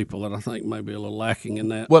several people that I think may be a little lacking in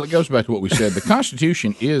that. Well, it goes back to what we said. The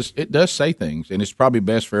Constitution it does say things, and it's probably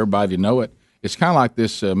best for everybody to know it. It's kind of like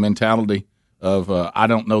this mentality of I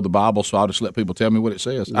don't know the Bible, so I'll just let people tell me what it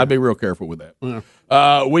says. Yeah. I'd be real careful with that.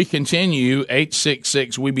 Yeah. We continue.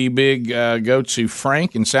 866 We Be Big. Go to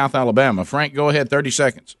Frank in South Alabama. Frank, go ahead. 30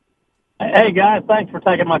 seconds. Hey guys, thanks for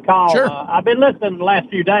taking my call. Sure. I've been listening the last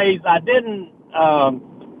few days. I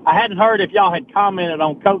hadn't heard if y'all had commented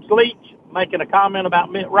on Coach Leach making a comment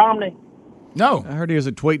about Mitt Romney. No, I heard he was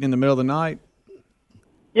tweeting in the middle of the night.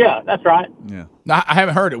 Yeah, that's right. Yeah, no, I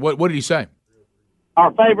haven't heard it. What did he say?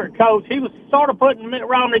 Our favorite coach. He was sort of putting Mitt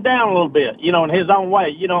Romney down a little bit, in his own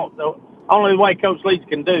way. The only way Coach Leach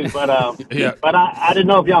can do. But Yeah. but I didn't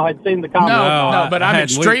know if y'all had seen the comment. No, but I'm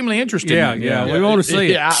extremely interested. Yeah, in it. yeah, we want to see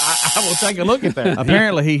it. Yeah, I will take a look at that.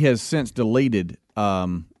 Apparently, he has since deleted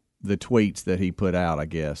the tweets that he put out, I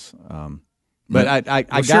guess. But I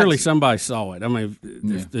Well, surely somebody saw it. I mean,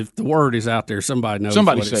 if the word is out there, somebody knows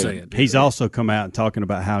what it said. He's also come out and talking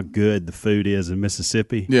about how good the food is in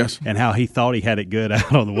Mississippi. Yes. And how he thought he had it good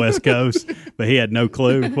out on the West Coast, but he had no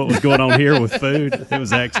clue what was going on here with food. It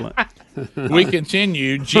was excellent. We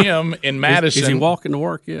continue. Jim in Madison. Is he walking to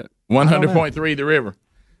work yet? 100.3 The River.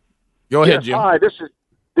 Go ahead, Yes, Jim. Hi, this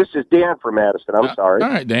is Dan from Madison. I'm sorry. All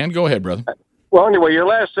right, Dan, go ahead, brother. Well, anyway, your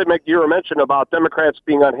last segment, you were mentioning about Democrats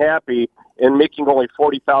being unhappy and making only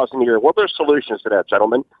 $40,000 a year. Well, there's solutions to that,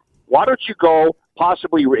 gentlemen. Why don't you go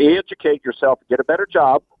possibly re-educate yourself, get a better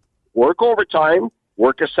job, work overtime,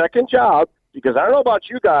 work a second job? Because I don't know about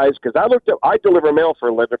you guys, because I deliver mail for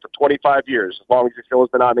a living for 25 years, as long as your show has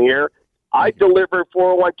been on the air. I deliver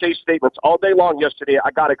 401k statements all day long yesterday.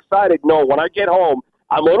 I got excited. No, when I get home,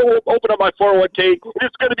 I'm going to open up my 401k, and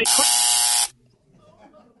it's going to be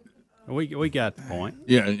We got the point.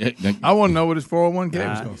 Yeah, I want to know what his 401k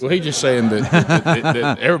was going to say. Well, he's just saying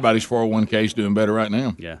that everybody's 401k is doing better right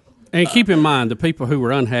now. Yeah. And keep in mind, the people who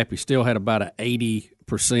were unhappy still had about an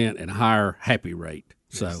 80% and higher happy rate.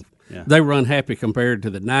 So they were unhappy compared to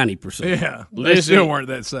the 90%. Yeah, they still weren't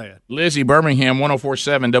that sad. Lizzie, Birmingham,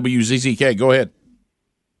 104.7 WZZK. Go ahead.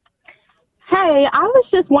 Hey, I was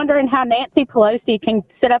just wondering how Nancy Pelosi can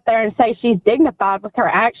sit up there and say she's dignified with her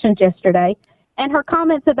actions yesterday. And her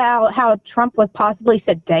comments about how Trump was possibly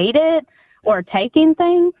sedated or taking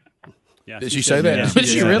things. Yeah, Did she say that? Did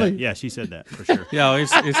she really? Yeah, she said that for sure. Yeah,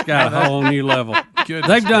 it's got a whole new level.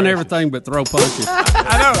 They've done everything but throw punches.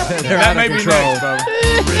 I know. They're that out of may be control. next,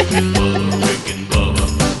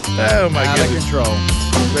 Oh, my Out goodness. of control.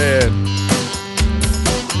 Bad.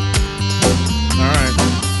 All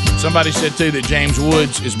right. Somebody said, too, that James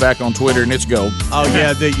Woods is back on Twitter, and it's gold. Oh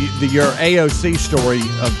yeah, your AOC story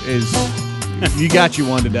is you got you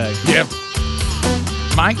one today. Yep.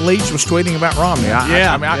 Mike Leach was tweeting about Romney.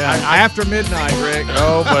 After midnight, Rick.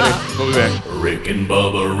 Oh, buddy. We'll be back. Rick and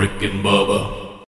Bubba, Rick and Bubba.